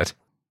in it.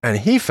 And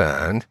he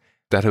found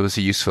that it was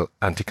a useful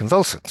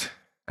anticonvulsant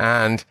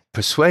and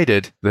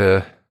persuaded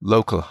the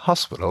local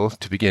hospital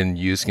to begin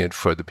using it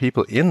for the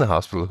people in the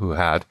hospital who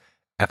had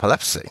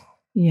epilepsy.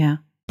 Yeah.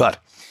 But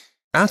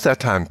at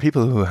that time,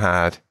 people who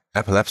had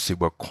epilepsy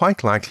were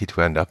quite likely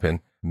to end up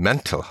in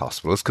mental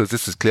hospitals because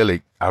this is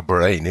clearly a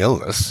brain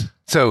illness.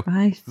 So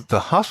the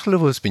hospital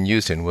it was being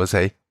used in was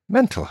a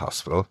mental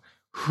hospital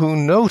who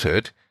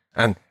noted,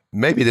 and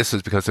maybe this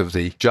was because of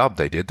the job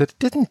they did, that it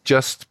didn't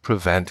just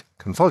prevent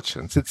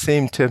convulsions. It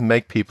seemed to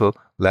make people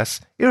less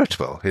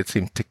irritable. It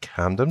seemed to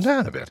calm them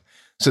down a bit.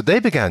 So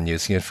they began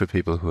using it for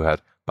people who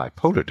had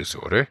bipolar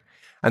disorder.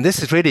 And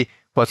this is really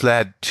what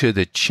led to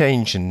the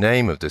change in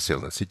name of this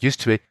illness. It used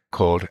to be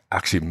called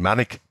actually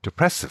manic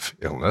depressive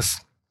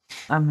illness.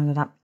 I remember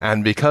that.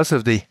 And because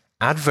of the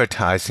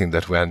advertising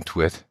that went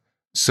with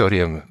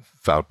sodium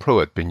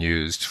valproate being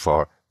used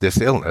for this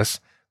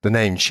illness, the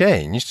name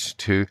changed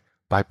to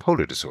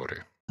bipolar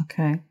disorder.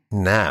 Okay.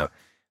 Now,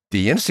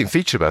 the interesting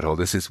feature about all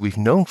this is we've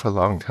known for a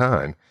long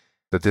time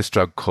that this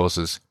drug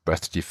causes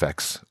birth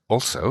defects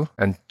also.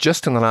 And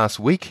just in the last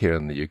week here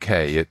in the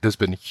UK, there's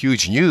been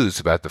huge news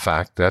about the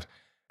fact that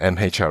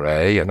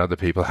MHRA and other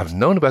people have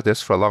known about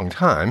this for a long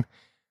time,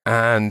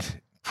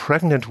 and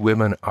pregnant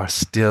women are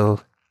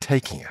still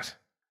taking it.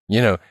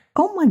 You know.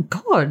 Oh my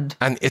God.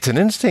 And it's an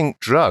interesting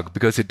drug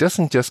because it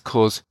doesn't just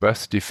cause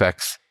birth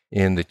defects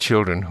in the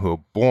children who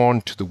are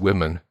born to the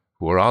women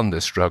who are on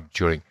this drug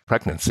during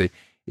pregnancy.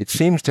 It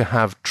seems to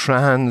have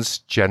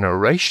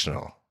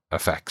transgenerational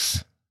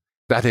effects.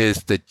 That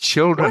is, the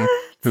children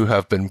who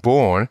have been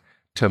born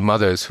to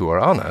mothers who are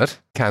on it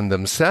can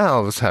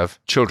themselves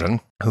have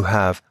children who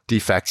have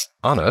defects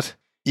on it,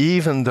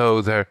 even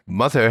though their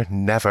mother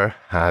never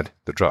had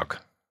the drug.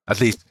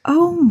 At least,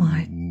 oh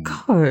my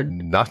God,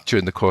 not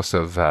during the course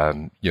of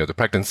the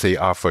pregnancy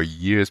or for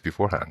years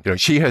beforehand.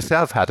 She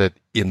herself had it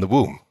in the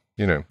womb.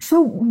 So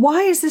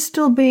why is this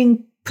still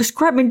being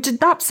prescribed? I mean,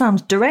 that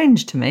sounds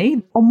deranged to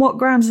me. On what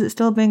grounds is it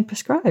still being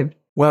prescribed?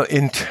 Well,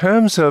 in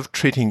terms of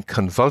treating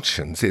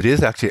convulsions, it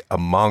is actually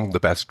among the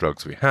best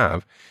drugs we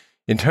have.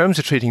 In terms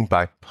of treating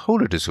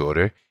bipolar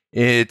disorder,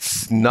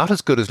 it's not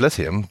as good as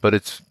lithium, but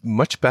it's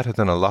much better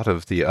than a lot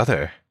of the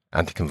other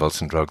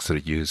anticonvulsant drugs that are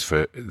used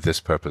for this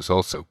purpose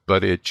also.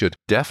 But it should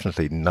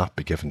definitely not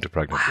be given to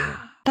pregnant women.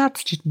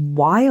 That's just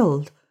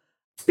wild.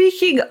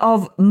 Speaking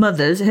of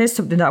mothers, here's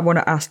something that I want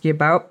to ask you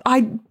about.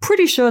 I'm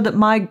pretty sure that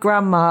my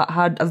grandma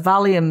had a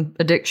Valium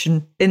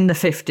addiction in the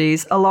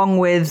 50s, along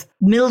with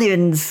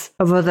millions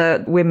of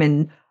other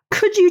women.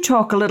 Could you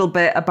talk a little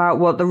bit about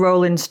what the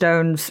Rolling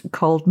Stones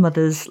called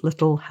Mother's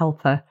Little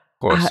Helper?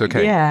 Of course,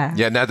 okay.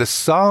 Yeah, now the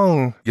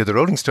song, the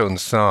Rolling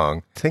Stones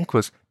song, I think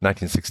was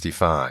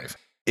 1965.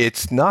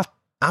 It's not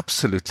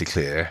absolutely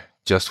clear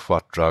just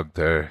what drug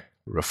they're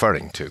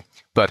referring to,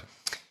 but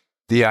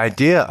the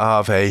idea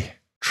of a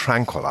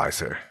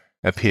tranquilizer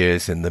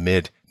appears in the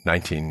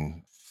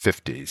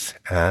mid-1950s,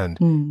 and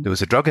there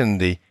was a drug in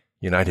the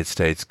United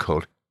States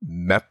called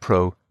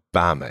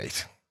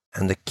meprobamate.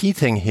 And the key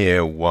thing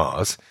here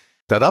was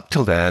that up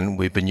till then,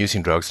 we've been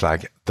using drugs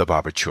like the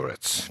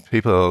barbiturates.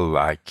 People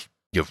like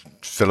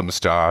film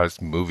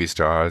stars, movie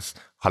stars,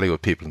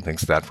 Hollywood people and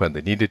things like that, when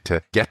they needed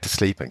to get to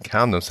sleep and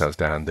calm themselves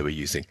down, they were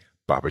using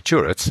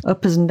barbiturates.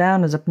 Uppers and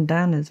downers, up and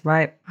downers,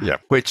 right. Yeah,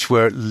 which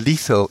were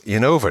lethal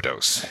in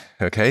overdose.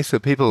 Okay, so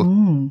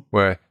people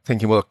were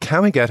thinking, well,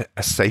 can we get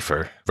a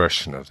safer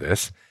version of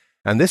this?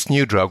 And this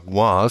new drug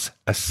was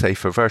a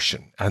safer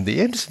version. And the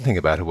interesting thing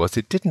about it was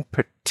it didn't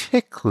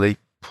particularly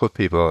put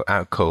people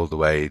out cold the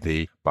way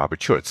the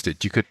barbiturates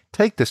did. You could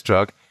take this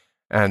drug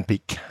and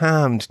be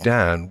calmed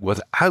down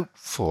without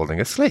falling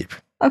asleep.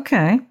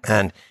 Okay.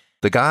 And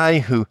the guy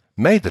who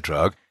made the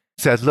drug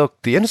said,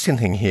 look, the interesting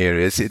thing here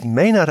is it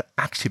may not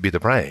actually be the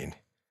brain.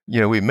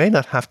 We may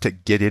not have to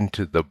get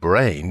into the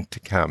brain to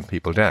calm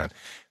people down.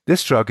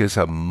 This drug is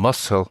a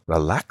muscle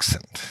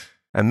relaxant.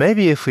 And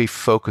maybe if we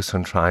focus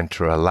on trying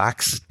to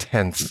relax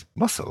tense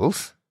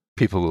muscles,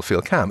 people will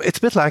feel calm. It's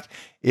a bit like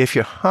if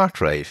your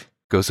heart rate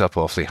goes up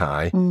awfully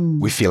high,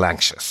 we feel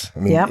anxious. I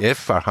mean,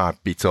 if our heart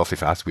beats awfully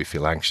fast, we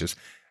feel anxious.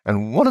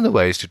 And one of the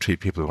ways to treat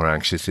people who are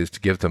anxious is to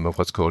give them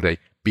what's called a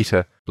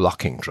beta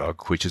blocking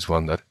drug, which is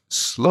one that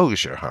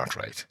slows your heart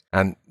rate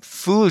and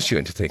fools you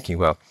into thinking,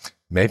 well,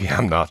 maybe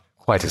I'm not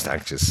quite as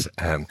anxious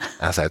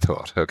as I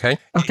thought, okay?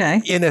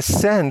 Okay. In a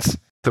sense,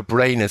 the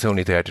brain is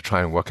only there to try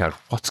and work out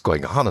what's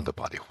going on in the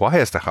body. Why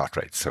is the heart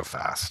rate so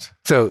fast?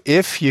 So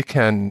if you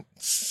can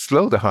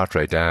slow the heart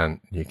rate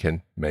down, you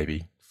can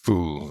maybe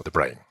fool the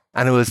brain.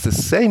 And it was the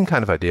same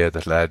kind of idea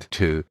that led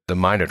to the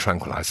minor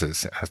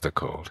tranquilizers, as they're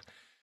called.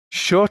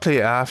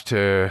 Shortly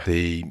after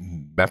the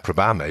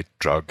meprobamate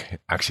drug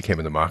actually came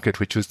in the market,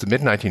 which was the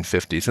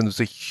mid-1950s, and there was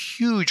a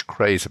huge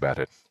craze about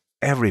it,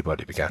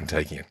 everybody began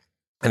taking it.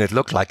 And it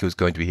looked like it was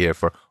going to be here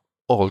for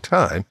all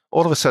time.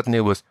 All of a sudden,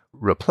 it was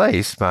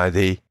replaced by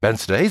the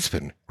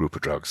benzodiazepine group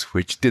of drugs,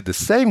 which did the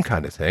same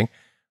kind of thing,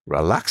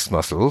 relaxed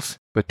muscles,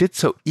 but did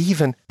so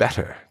even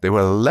better. They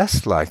were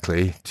less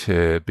likely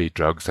to be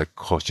drugs that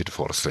caused you to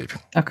fall asleep.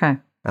 Okay.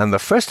 And the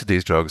first of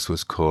these drugs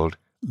was called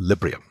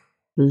Librium.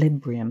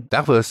 Librium.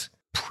 That was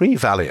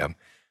pre-Valium.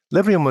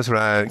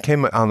 Librium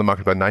came on the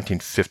market about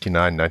 1959,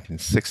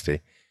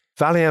 1960.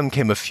 Valium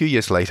came a few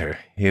years later.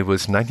 It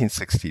was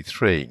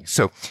 1963.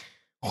 So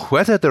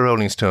whether the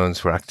Rolling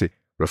Stones were actually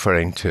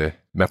referring to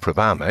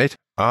meprobamate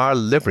or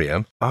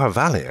Librium or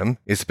Valium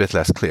is a bit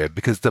less clear,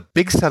 because the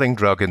big selling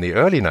drug in the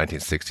early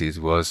 1960s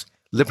was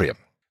Librium.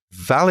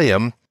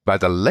 Valium, by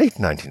the late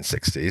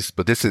 1960s,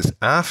 but this is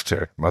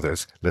after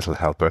Mother's Little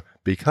Helper,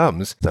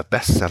 becomes the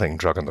best-selling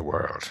drug in the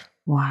world.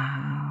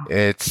 Wow.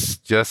 It's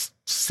just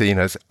seen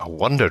as a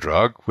wonder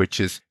drug, which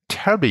is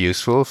terribly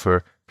useful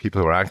for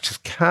people who are anxious,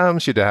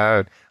 calms you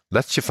down,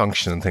 lets you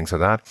function and things like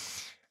that.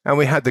 And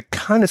we had the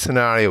kind of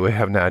scenario we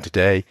have now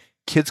today,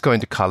 kids going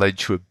to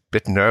college who are a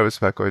bit nervous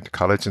about going to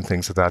college and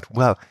things like that.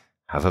 Well,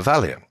 have a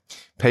Valium.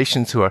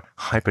 Patients who are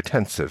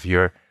hypertensive,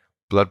 your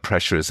blood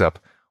pressure is up.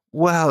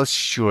 Well,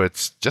 sure,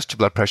 it's just your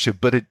blood pressure,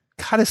 but it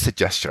kind of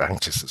suggests you're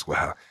anxious as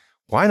well.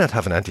 Why not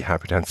have an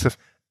antihypertensive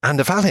and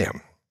a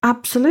Valium?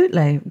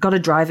 Absolutely. Got a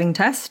driving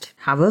test?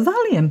 Have a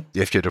Valium.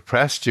 If you're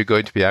depressed, you're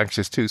going to be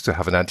anxious too, so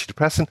have an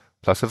antidepressant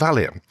plus a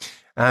Valium.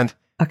 And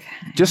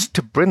just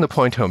to bring the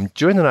point home,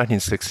 during the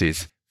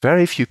 1960s,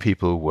 very few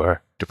people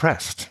were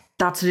depressed.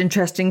 That's an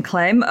interesting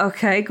claim.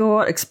 Okay, go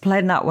on.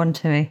 Explain that one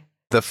to me.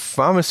 The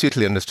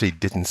pharmaceutical industry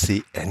didn't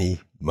see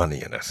any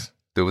money in it.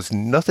 There was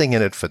nothing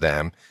in it for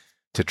them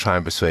to try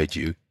and persuade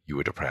you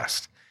were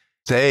depressed.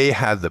 They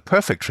had the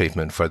perfect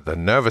treatment for the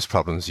nervous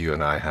problems you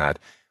and I had.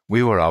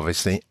 We were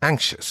obviously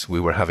anxious. We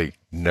were having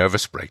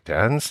nervous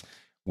breakdowns.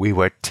 We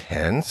were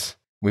tense.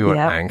 We were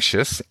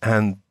anxious.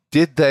 And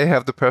did they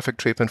have the perfect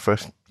treatment for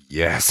it?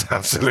 Yes,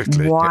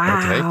 absolutely.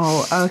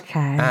 Wow. Okay.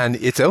 And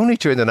it's only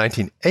during the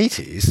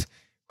 1980s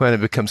when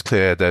it becomes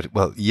clear that,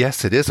 well,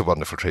 yes, it is a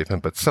wonderful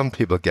treatment, but some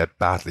people get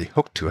badly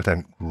hooked to it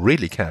and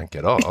really can't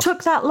get off. It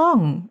took that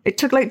long. It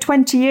took like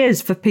 20 years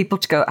for people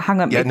to go,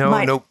 hang on. Yeah,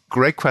 no,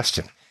 great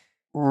question.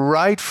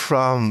 Right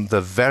from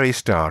the very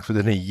start,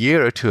 within a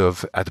year or two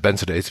of the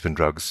benzodiazepine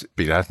drugs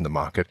being out in the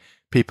market,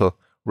 people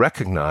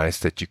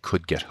recognized that you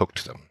could get hooked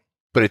to them.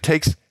 But it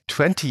takes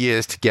 20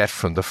 years to get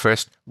from the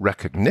first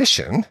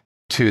recognition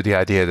to the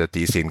idea that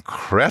these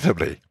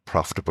incredibly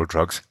profitable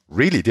drugs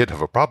really did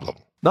have a problem.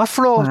 Not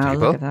for all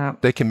people.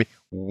 They can be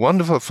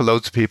wonderful for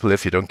loads of people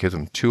if you don't give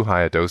them too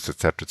high a dose,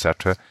 etc.,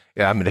 etc.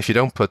 I mean, if you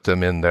don't put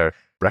them in their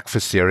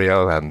breakfast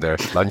cereal and their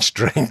lunch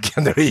drink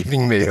and their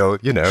evening meal,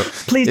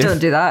 Please don't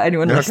do that,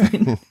 anyone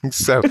listening.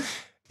 So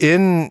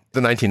in the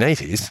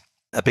 1980s,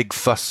 a big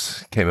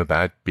fuss came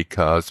about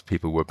because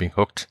people were being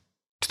hooked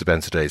to the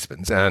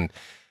benzodiazepines. And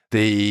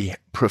the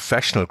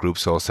professional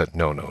groups all said,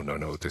 no,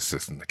 this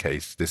isn't the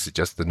case. This is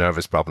just the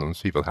nervous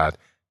problems people had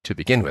to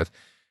begin with.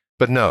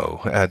 But no,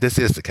 this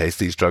is the case.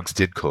 These drugs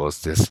did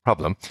cause this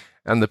problem.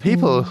 And the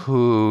people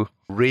who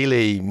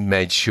really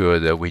made sure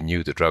that we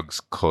knew the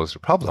drugs caused a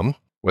problem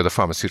were the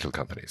pharmaceutical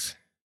companies,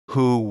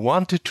 who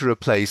wanted to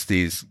replace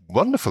these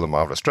wonderful and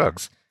marvelous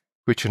drugs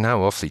which are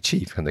now awfully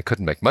cheap and they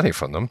couldn't make money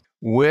from them,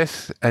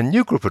 with a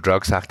new group of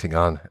drugs acting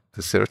on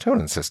the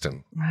serotonin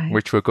system,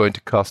 which were going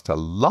to cost a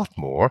lot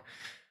more.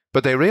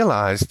 But they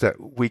realized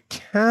that we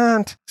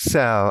can't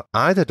sell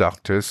either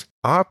doctors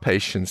or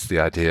patients the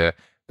idea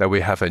that we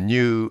have a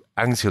new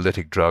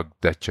anxiolytic drug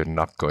that you're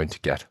not going to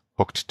get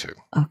hooked to.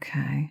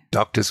 Okay.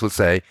 Doctors will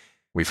say,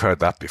 we've heard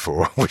that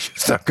before, we're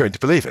just not going to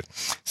believe it.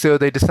 So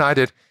they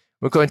decided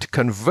we're going to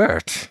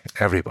convert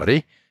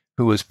everybody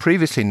who was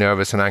previously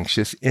nervous and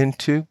anxious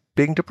into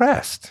being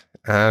depressed.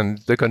 And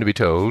they're going to be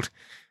told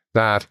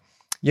that,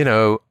 you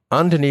know,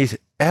 underneath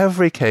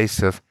every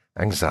case of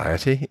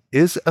anxiety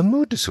is a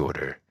mood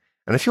disorder.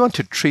 And if you want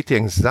to treat the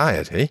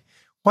anxiety,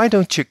 why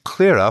don't you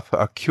clear up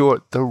or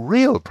cure the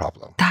real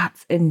problem?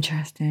 That's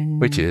interesting.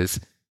 Which is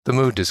the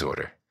mood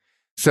disorder.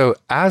 So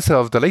as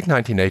of the late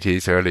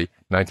 1980s, early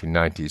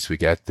 1990s, we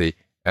get the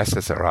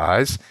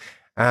SSRIs,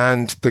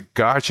 and the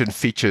Guardian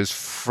features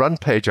front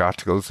page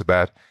articles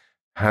about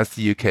has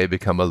the UK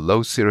become a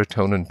low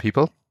serotonin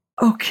people?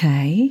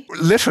 Okay.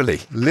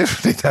 Literally,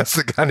 that's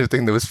the kind of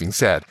thing that was being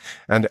said.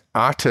 And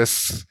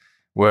artists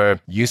were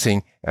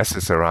using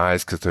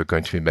SSRIs because they're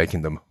going to be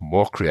making them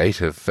more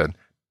creative and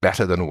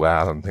better than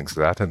well and things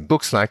like that. And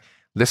books like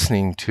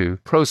Listening to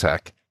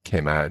Prozac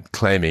came out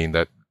claiming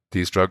that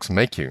these drugs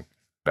make you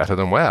better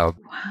than well.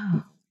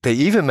 Wow. They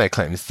even make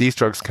claims these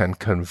drugs can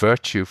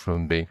convert you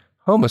from being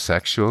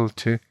homosexual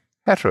to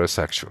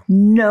heterosexual.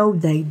 No,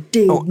 they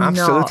did not. Oh,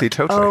 absolutely,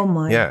 totally. Oh,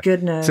 my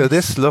goodness. So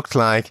this looked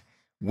like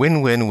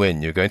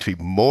win-win-win. You're going to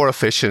be more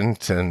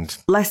efficient and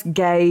less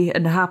gay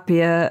and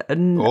happier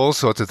and all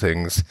sorts of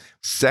things,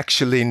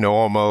 sexually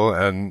normal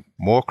and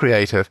more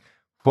creative.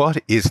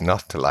 What is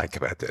not to like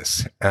about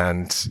this?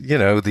 And, you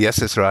know, the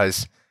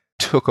SSRIs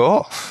took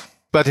off.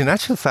 But in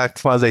actual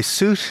fact, while they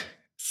suit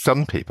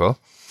some people,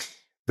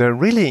 they're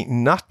really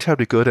not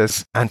terribly good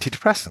as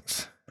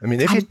antidepressants. I mean,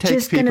 if you take people... I'm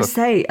just going to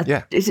say,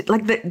 is it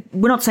like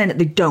we're not saying that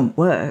they don't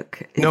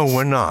work. No,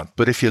 we're not.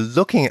 But if you're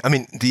looking... I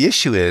mean, the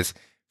issue is,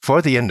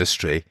 for the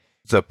industry,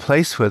 the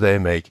place where they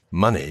make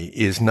money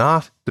is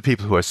not the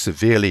people who are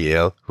severely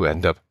ill who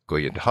end up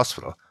going into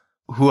hospital,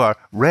 who are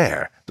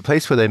rare. The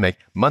place where they make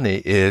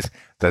money is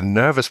the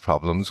nervous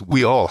problems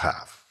we all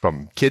have,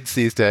 from kids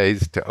these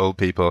days to old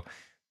people.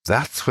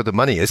 That's where the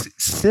money is,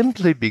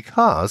 simply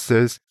because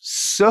there's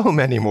so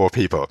many more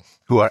people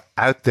who are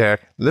out there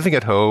living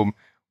at home,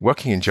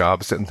 working in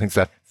jobs and things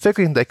like that,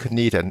 figuring they could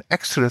need an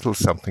extra little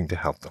something to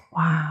help them.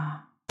 Wow.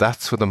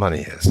 That's where the money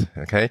is,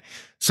 okay?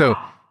 So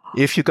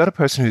if you've got a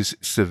person who's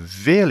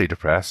severely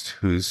depressed,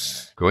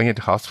 who's going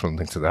into hospital and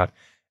things like that,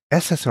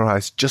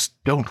 SSRIs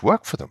just don't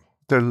work for them.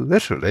 They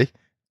literally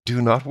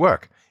do not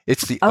work.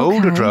 It's the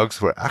older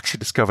drugs were actually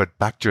discovered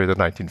back during the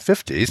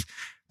 1950s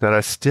that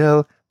are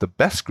still the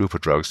best group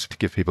of drugs to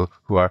give people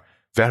who are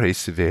very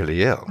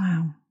severely ill.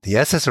 Wow. The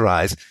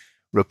SSRIs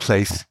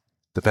replace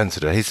the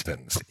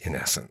benzodiazepines, in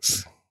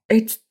essence.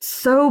 It's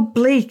so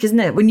bleak, isn't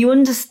it? When you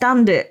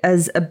understand it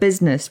as a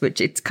business,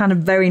 which it's kind of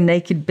very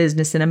naked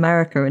business in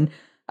America. And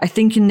I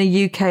think in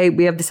the UK,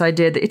 we have this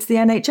idea that it's the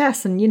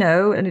NHS and, you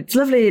know, and it's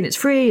lovely and it's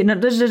free, and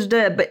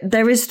but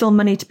there is still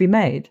money to be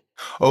made.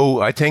 Oh,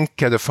 I think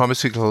the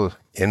pharmaceutical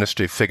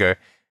industry figure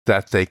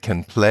that they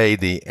can play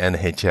the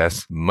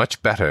NHS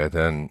much better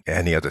than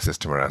any other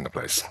system around the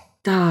place.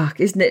 Dark,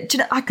 isn't it? Do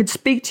you know, I could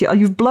speak to you.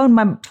 You've blown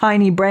my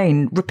tiny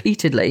brain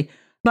repeatedly.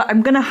 But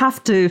I'm going to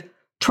have to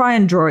try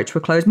and draw it to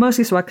a close,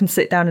 mostly so I can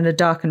sit down in a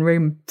darkened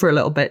room for a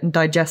little bit and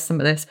digest some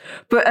of this.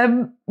 But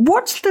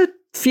what's the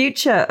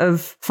future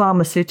of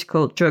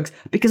pharmaceutical drugs?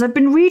 Because I've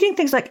been reading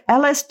things like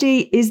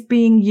LSD is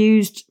being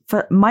used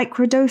for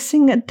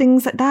microdosing and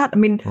things like that. I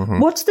mean,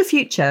 what's the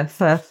future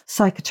for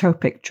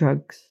psychotropic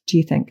drugs, do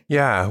you think?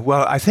 Yeah,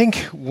 well, I think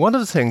one of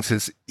the things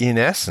is, in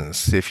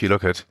essence, if you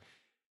look at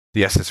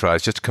the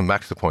SSRIs, just to come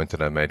back to the point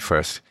that I made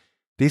first,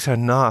 these are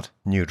not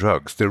new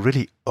drugs. They're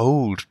really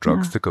old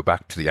drugs that go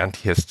back to the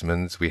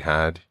antihistamines we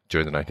had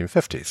during the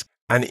 1950s.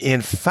 And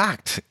in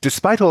fact,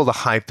 despite all the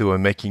hype that we're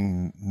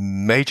making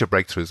major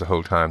breakthroughs the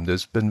whole time,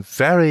 there's been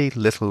very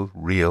little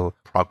real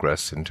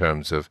progress in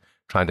terms of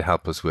trying to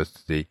help us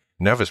with the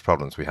nervous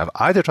problems we have,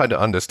 either trying to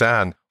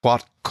understand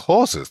what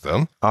causes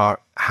them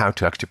or how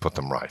to actually put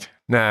them right.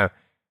 Now,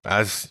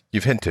 as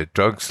you've hinted,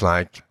 drugs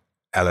like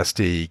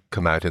LSD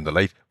come out in the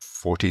late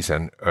 40s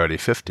and early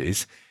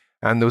 50s.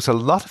 And there was a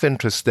lot of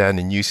interest then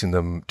in using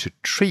them to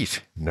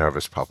treat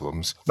nervous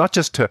problems, not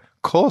just to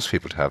cause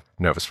people to have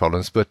nervous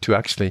problems, but to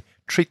actually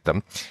treat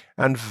them.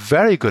 And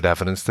very good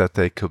evidence that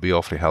they could be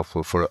awfully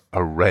helpful for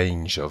a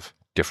range of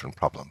different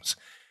problems.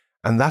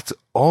 And that's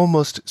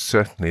almost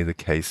certainly the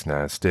case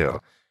now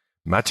still.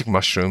 Magic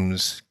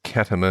mushrooms,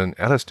 ketamine,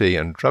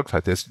 LSD, and drugs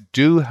like this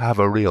do have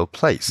a real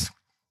place.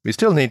 We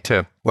still need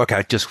to work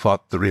out just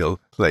what the real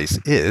place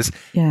is.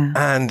 Yeah.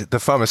 And the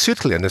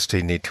pharmaceutical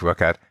industry need to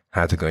work out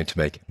how they're going to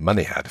make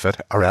money out of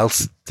it, or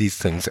else these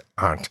things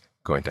aren't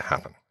going to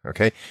happen,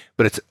 okay?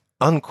 But it's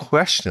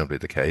unquestionably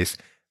the case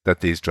that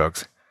these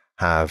drugs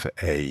have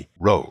a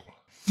role.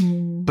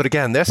 But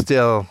again, they're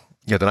still,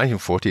 the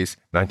 1940s,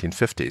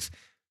 1950s.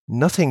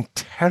 nothing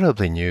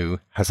terribly new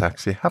has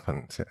actually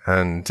happened.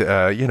 And,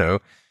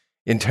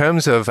 in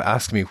terms of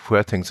asking me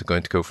where things are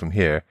going to go from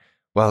here,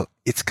 well,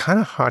 it's kind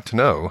of hard to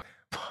know.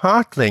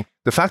 Partly,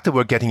 the fact that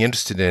we're getting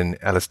interested in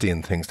LSD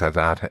and things like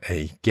that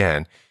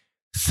again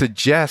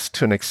suggests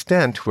to an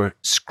extent we're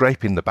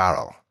scraping the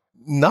barrel.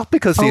 Not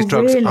because these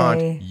drugs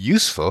aren't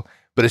useful,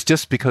 but it's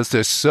just because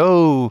they're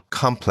so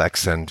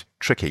complex and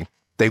tricky.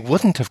 They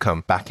wouldn't have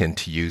come back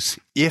into use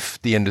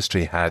if the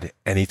industry had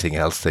anything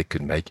else they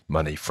could make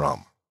money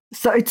from.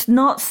 So it's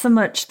not so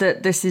much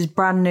that this is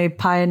brand new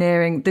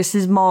pioneering. This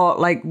is more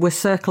like we're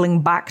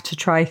circling back to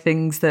try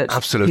things that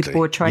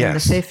people were trying in the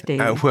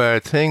 50s. Where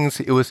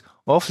it was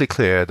awfully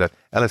clear that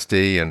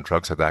LSD and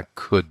drugs like that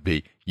could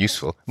be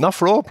useful. Not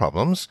for all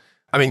problems.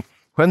 I mean,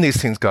 when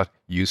these things got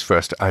used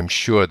first, I'm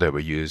sure they were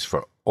used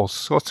for all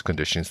sorts of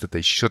conditions that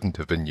they shouldn't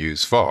have been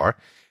used for.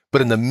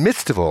 But in the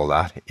midst of all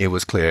that, it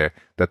was clear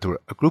that there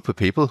were a group of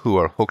people who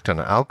were hooked on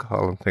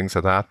alcohol and things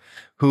like that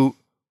who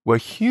were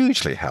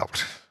hugely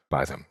helped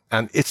by them.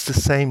 And it's the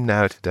same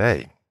now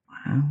today.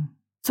 Wow.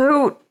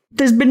 So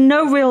there's been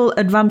no real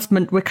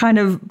advancement. We're kind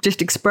of just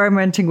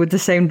experimenting with the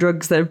same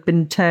drugs that have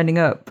been turning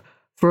up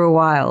for a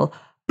while.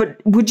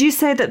 But would you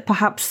say that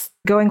perhaps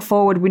going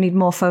forward we need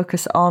more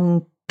focus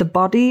on the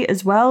body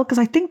as well? Because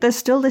I think there's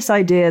still this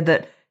idea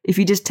that if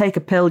you just take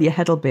a pill, your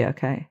head will be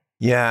okay.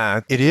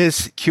 Yeah, it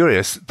is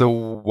curious. The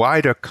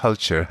wider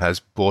culture has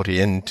bought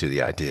into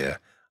the idea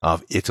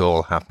of it's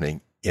all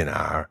happening in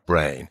our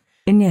brain.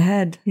 In your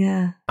head,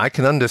 yeah. I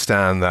can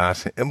understand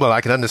that. Well,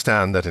 I can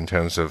understand that in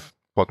terms of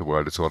what the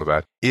world is all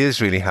about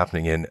is really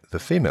happening in the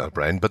female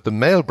brain, but the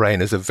male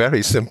brain is a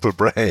very simple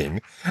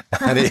brain,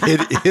 and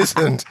it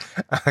isn't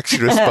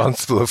actually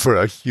responsible for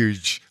a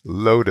huge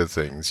load of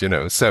things,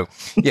 So,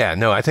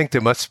 I think there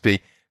must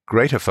be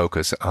greater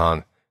focus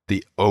on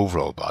the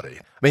overall body.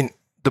 I mean,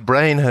 the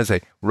brain has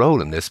a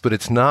role in this, but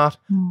it's not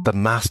the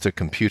master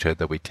computer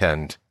that we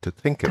tend to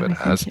think of it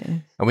as.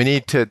 And we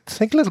need to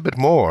think a little bit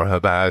more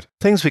about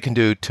things we can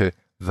do to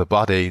the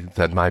body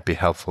that might be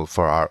helpful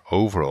for our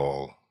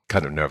overall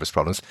kind of nervous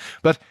problems.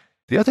 But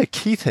the other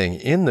key thing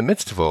in the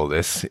midst of all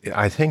this,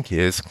 I think,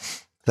 is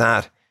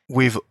that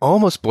we've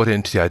almost bought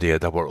into the idea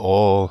that we're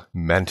all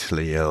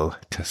mentally ill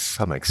to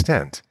some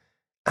extent.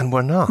 And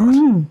we're not.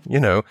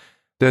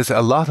 There's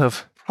a lot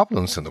of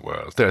problems in the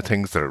world. There are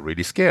things that are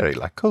really scary,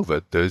 like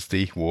COVID. There's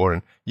the war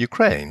in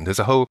Ukraine. There's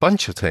a whole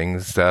bunch of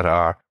things that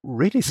are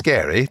really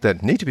scary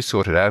that need to be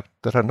sorted out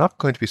that are not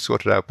going to be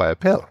sorted out by a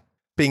pill.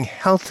 Being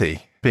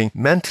healthy, being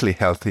mentally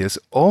healthy has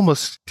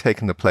almost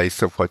taken the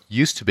place of what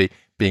used to be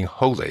being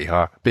holy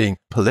or being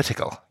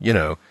political,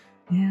 Yeah.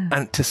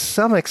 And to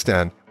some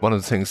extent, one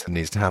of the things that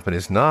needs to happen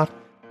is not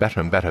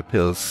better and better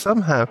pills,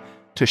 somehow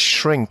to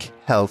shrink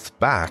health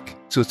back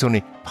so it's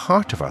only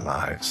part of our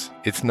lives.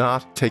 It's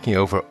not taking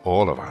over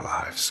all of our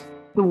lives.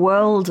 The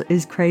world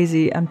is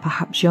crazy, and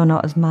perhaps you're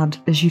not as mad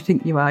as you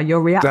think you are.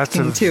 You're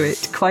reacting to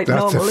it quite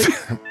normally.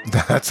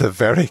 That's a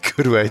very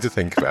good way to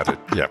think about it.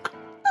 Yep.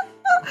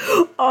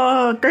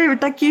 Oh, David,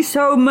 thank you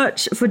so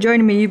much for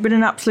joining me. You've been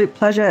an absolute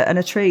pleasure and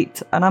a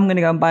treat, and I'm going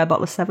to go and buy a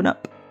bottle of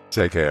 7-Up.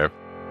 Take care.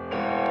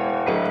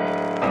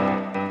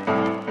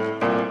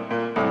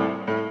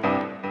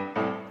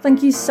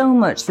 Thank you so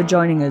much for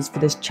joining us for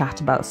this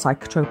chat about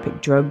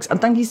psychotropic drugs, and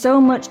thank you so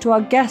much to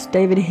our guest,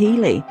 David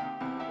Healy.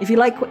 If you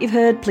like what you've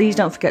heard, please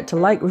don't forget to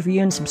like,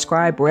 review and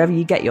subscribe wherever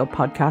you get your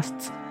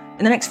podcasts.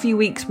 In the next few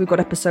weeks, we've got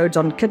episodes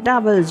on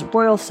cadavers,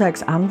 royal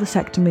sex and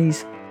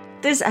vasectomies.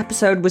 This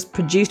episode was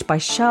produced by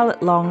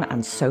Charlotte Long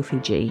and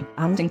Sophie G,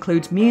 and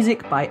includes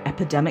music by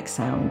Epidemic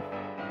Sound.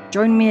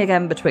 Join me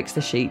again betwixt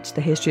the sheets,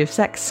 the history of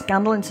sex,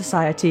 scandal in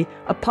society,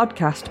 a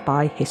podcast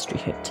by History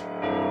Hit.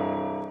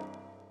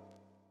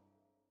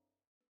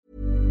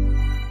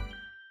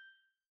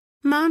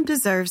 Mom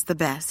deserves the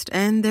best,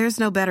 and there's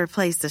no better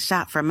place to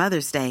shop for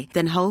Mother's Day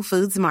than Whole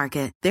Foods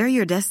Market. They're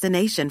your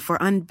destination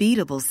for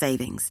unbeatable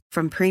savings,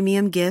 from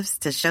premium gifts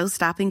to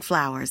show-stopping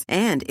flowers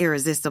and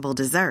irresistible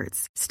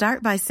desserts.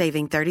 Start by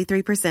saving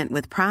 33%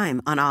 with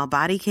Prime on all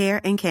body care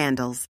and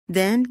candles.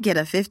 Then get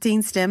a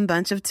 15-stem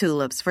bunch of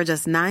tulips for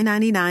just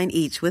 $9.99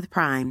 each with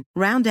Prime.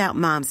 Round out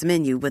Mom's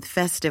menu with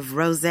festive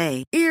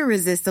rosé,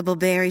 irresistible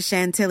berry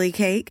chantilly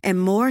cake,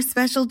 and more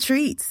special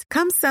treats.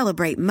 Come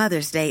celebrate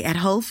Mother's Day at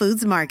Whole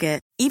Foods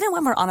Market. Even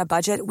when we're on a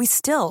budget, we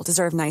still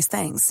deserve nice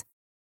things.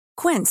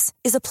 Quince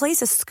is a place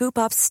to scoop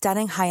up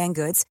stunning high-end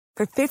goods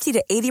for 50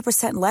 to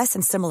 80% less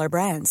than similar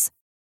brands.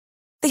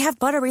 They have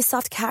buttery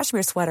soft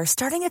cashmere sweaters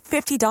starting at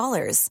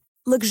 $50,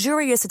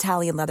 luxurious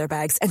Italian leather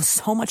bags, and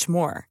so much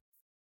more.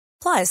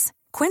 Plus,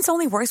 Quince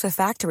only works with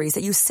factories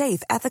that use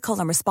safe, ethical,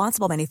 and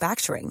responsible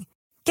manufacturing.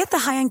 Get the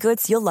high-end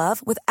goods you'll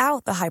love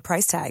without the high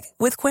price tag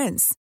with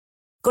Quince.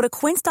 Go to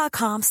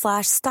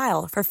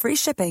quince.com/style for free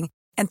shipping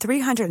and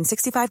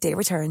 365-day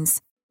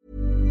returns.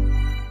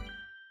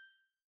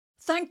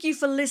 Thank you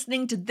for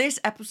listening to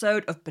this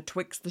episode of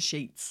Betwixt the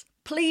Sheets.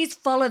 Please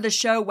follow the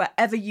show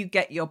wherever you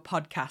get your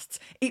podcasts.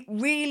 It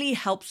really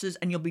helps us,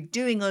 and you'll be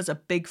doing us a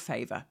big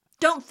favour.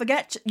 Don't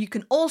forget, you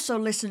can also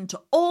listen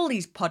to all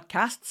these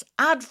podcasts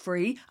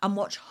ad-free and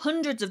watch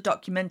hundreds of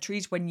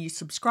documentaries when you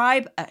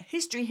subscribe at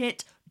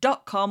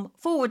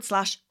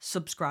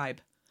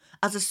historyhit.com/subscribe.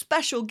 As a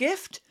special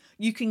gift,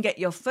 you can get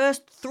your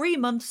first 3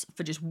 months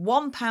for just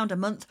 £1 a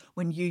month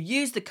when you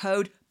use the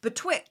code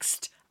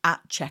BETWIXT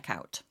at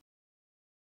checkout.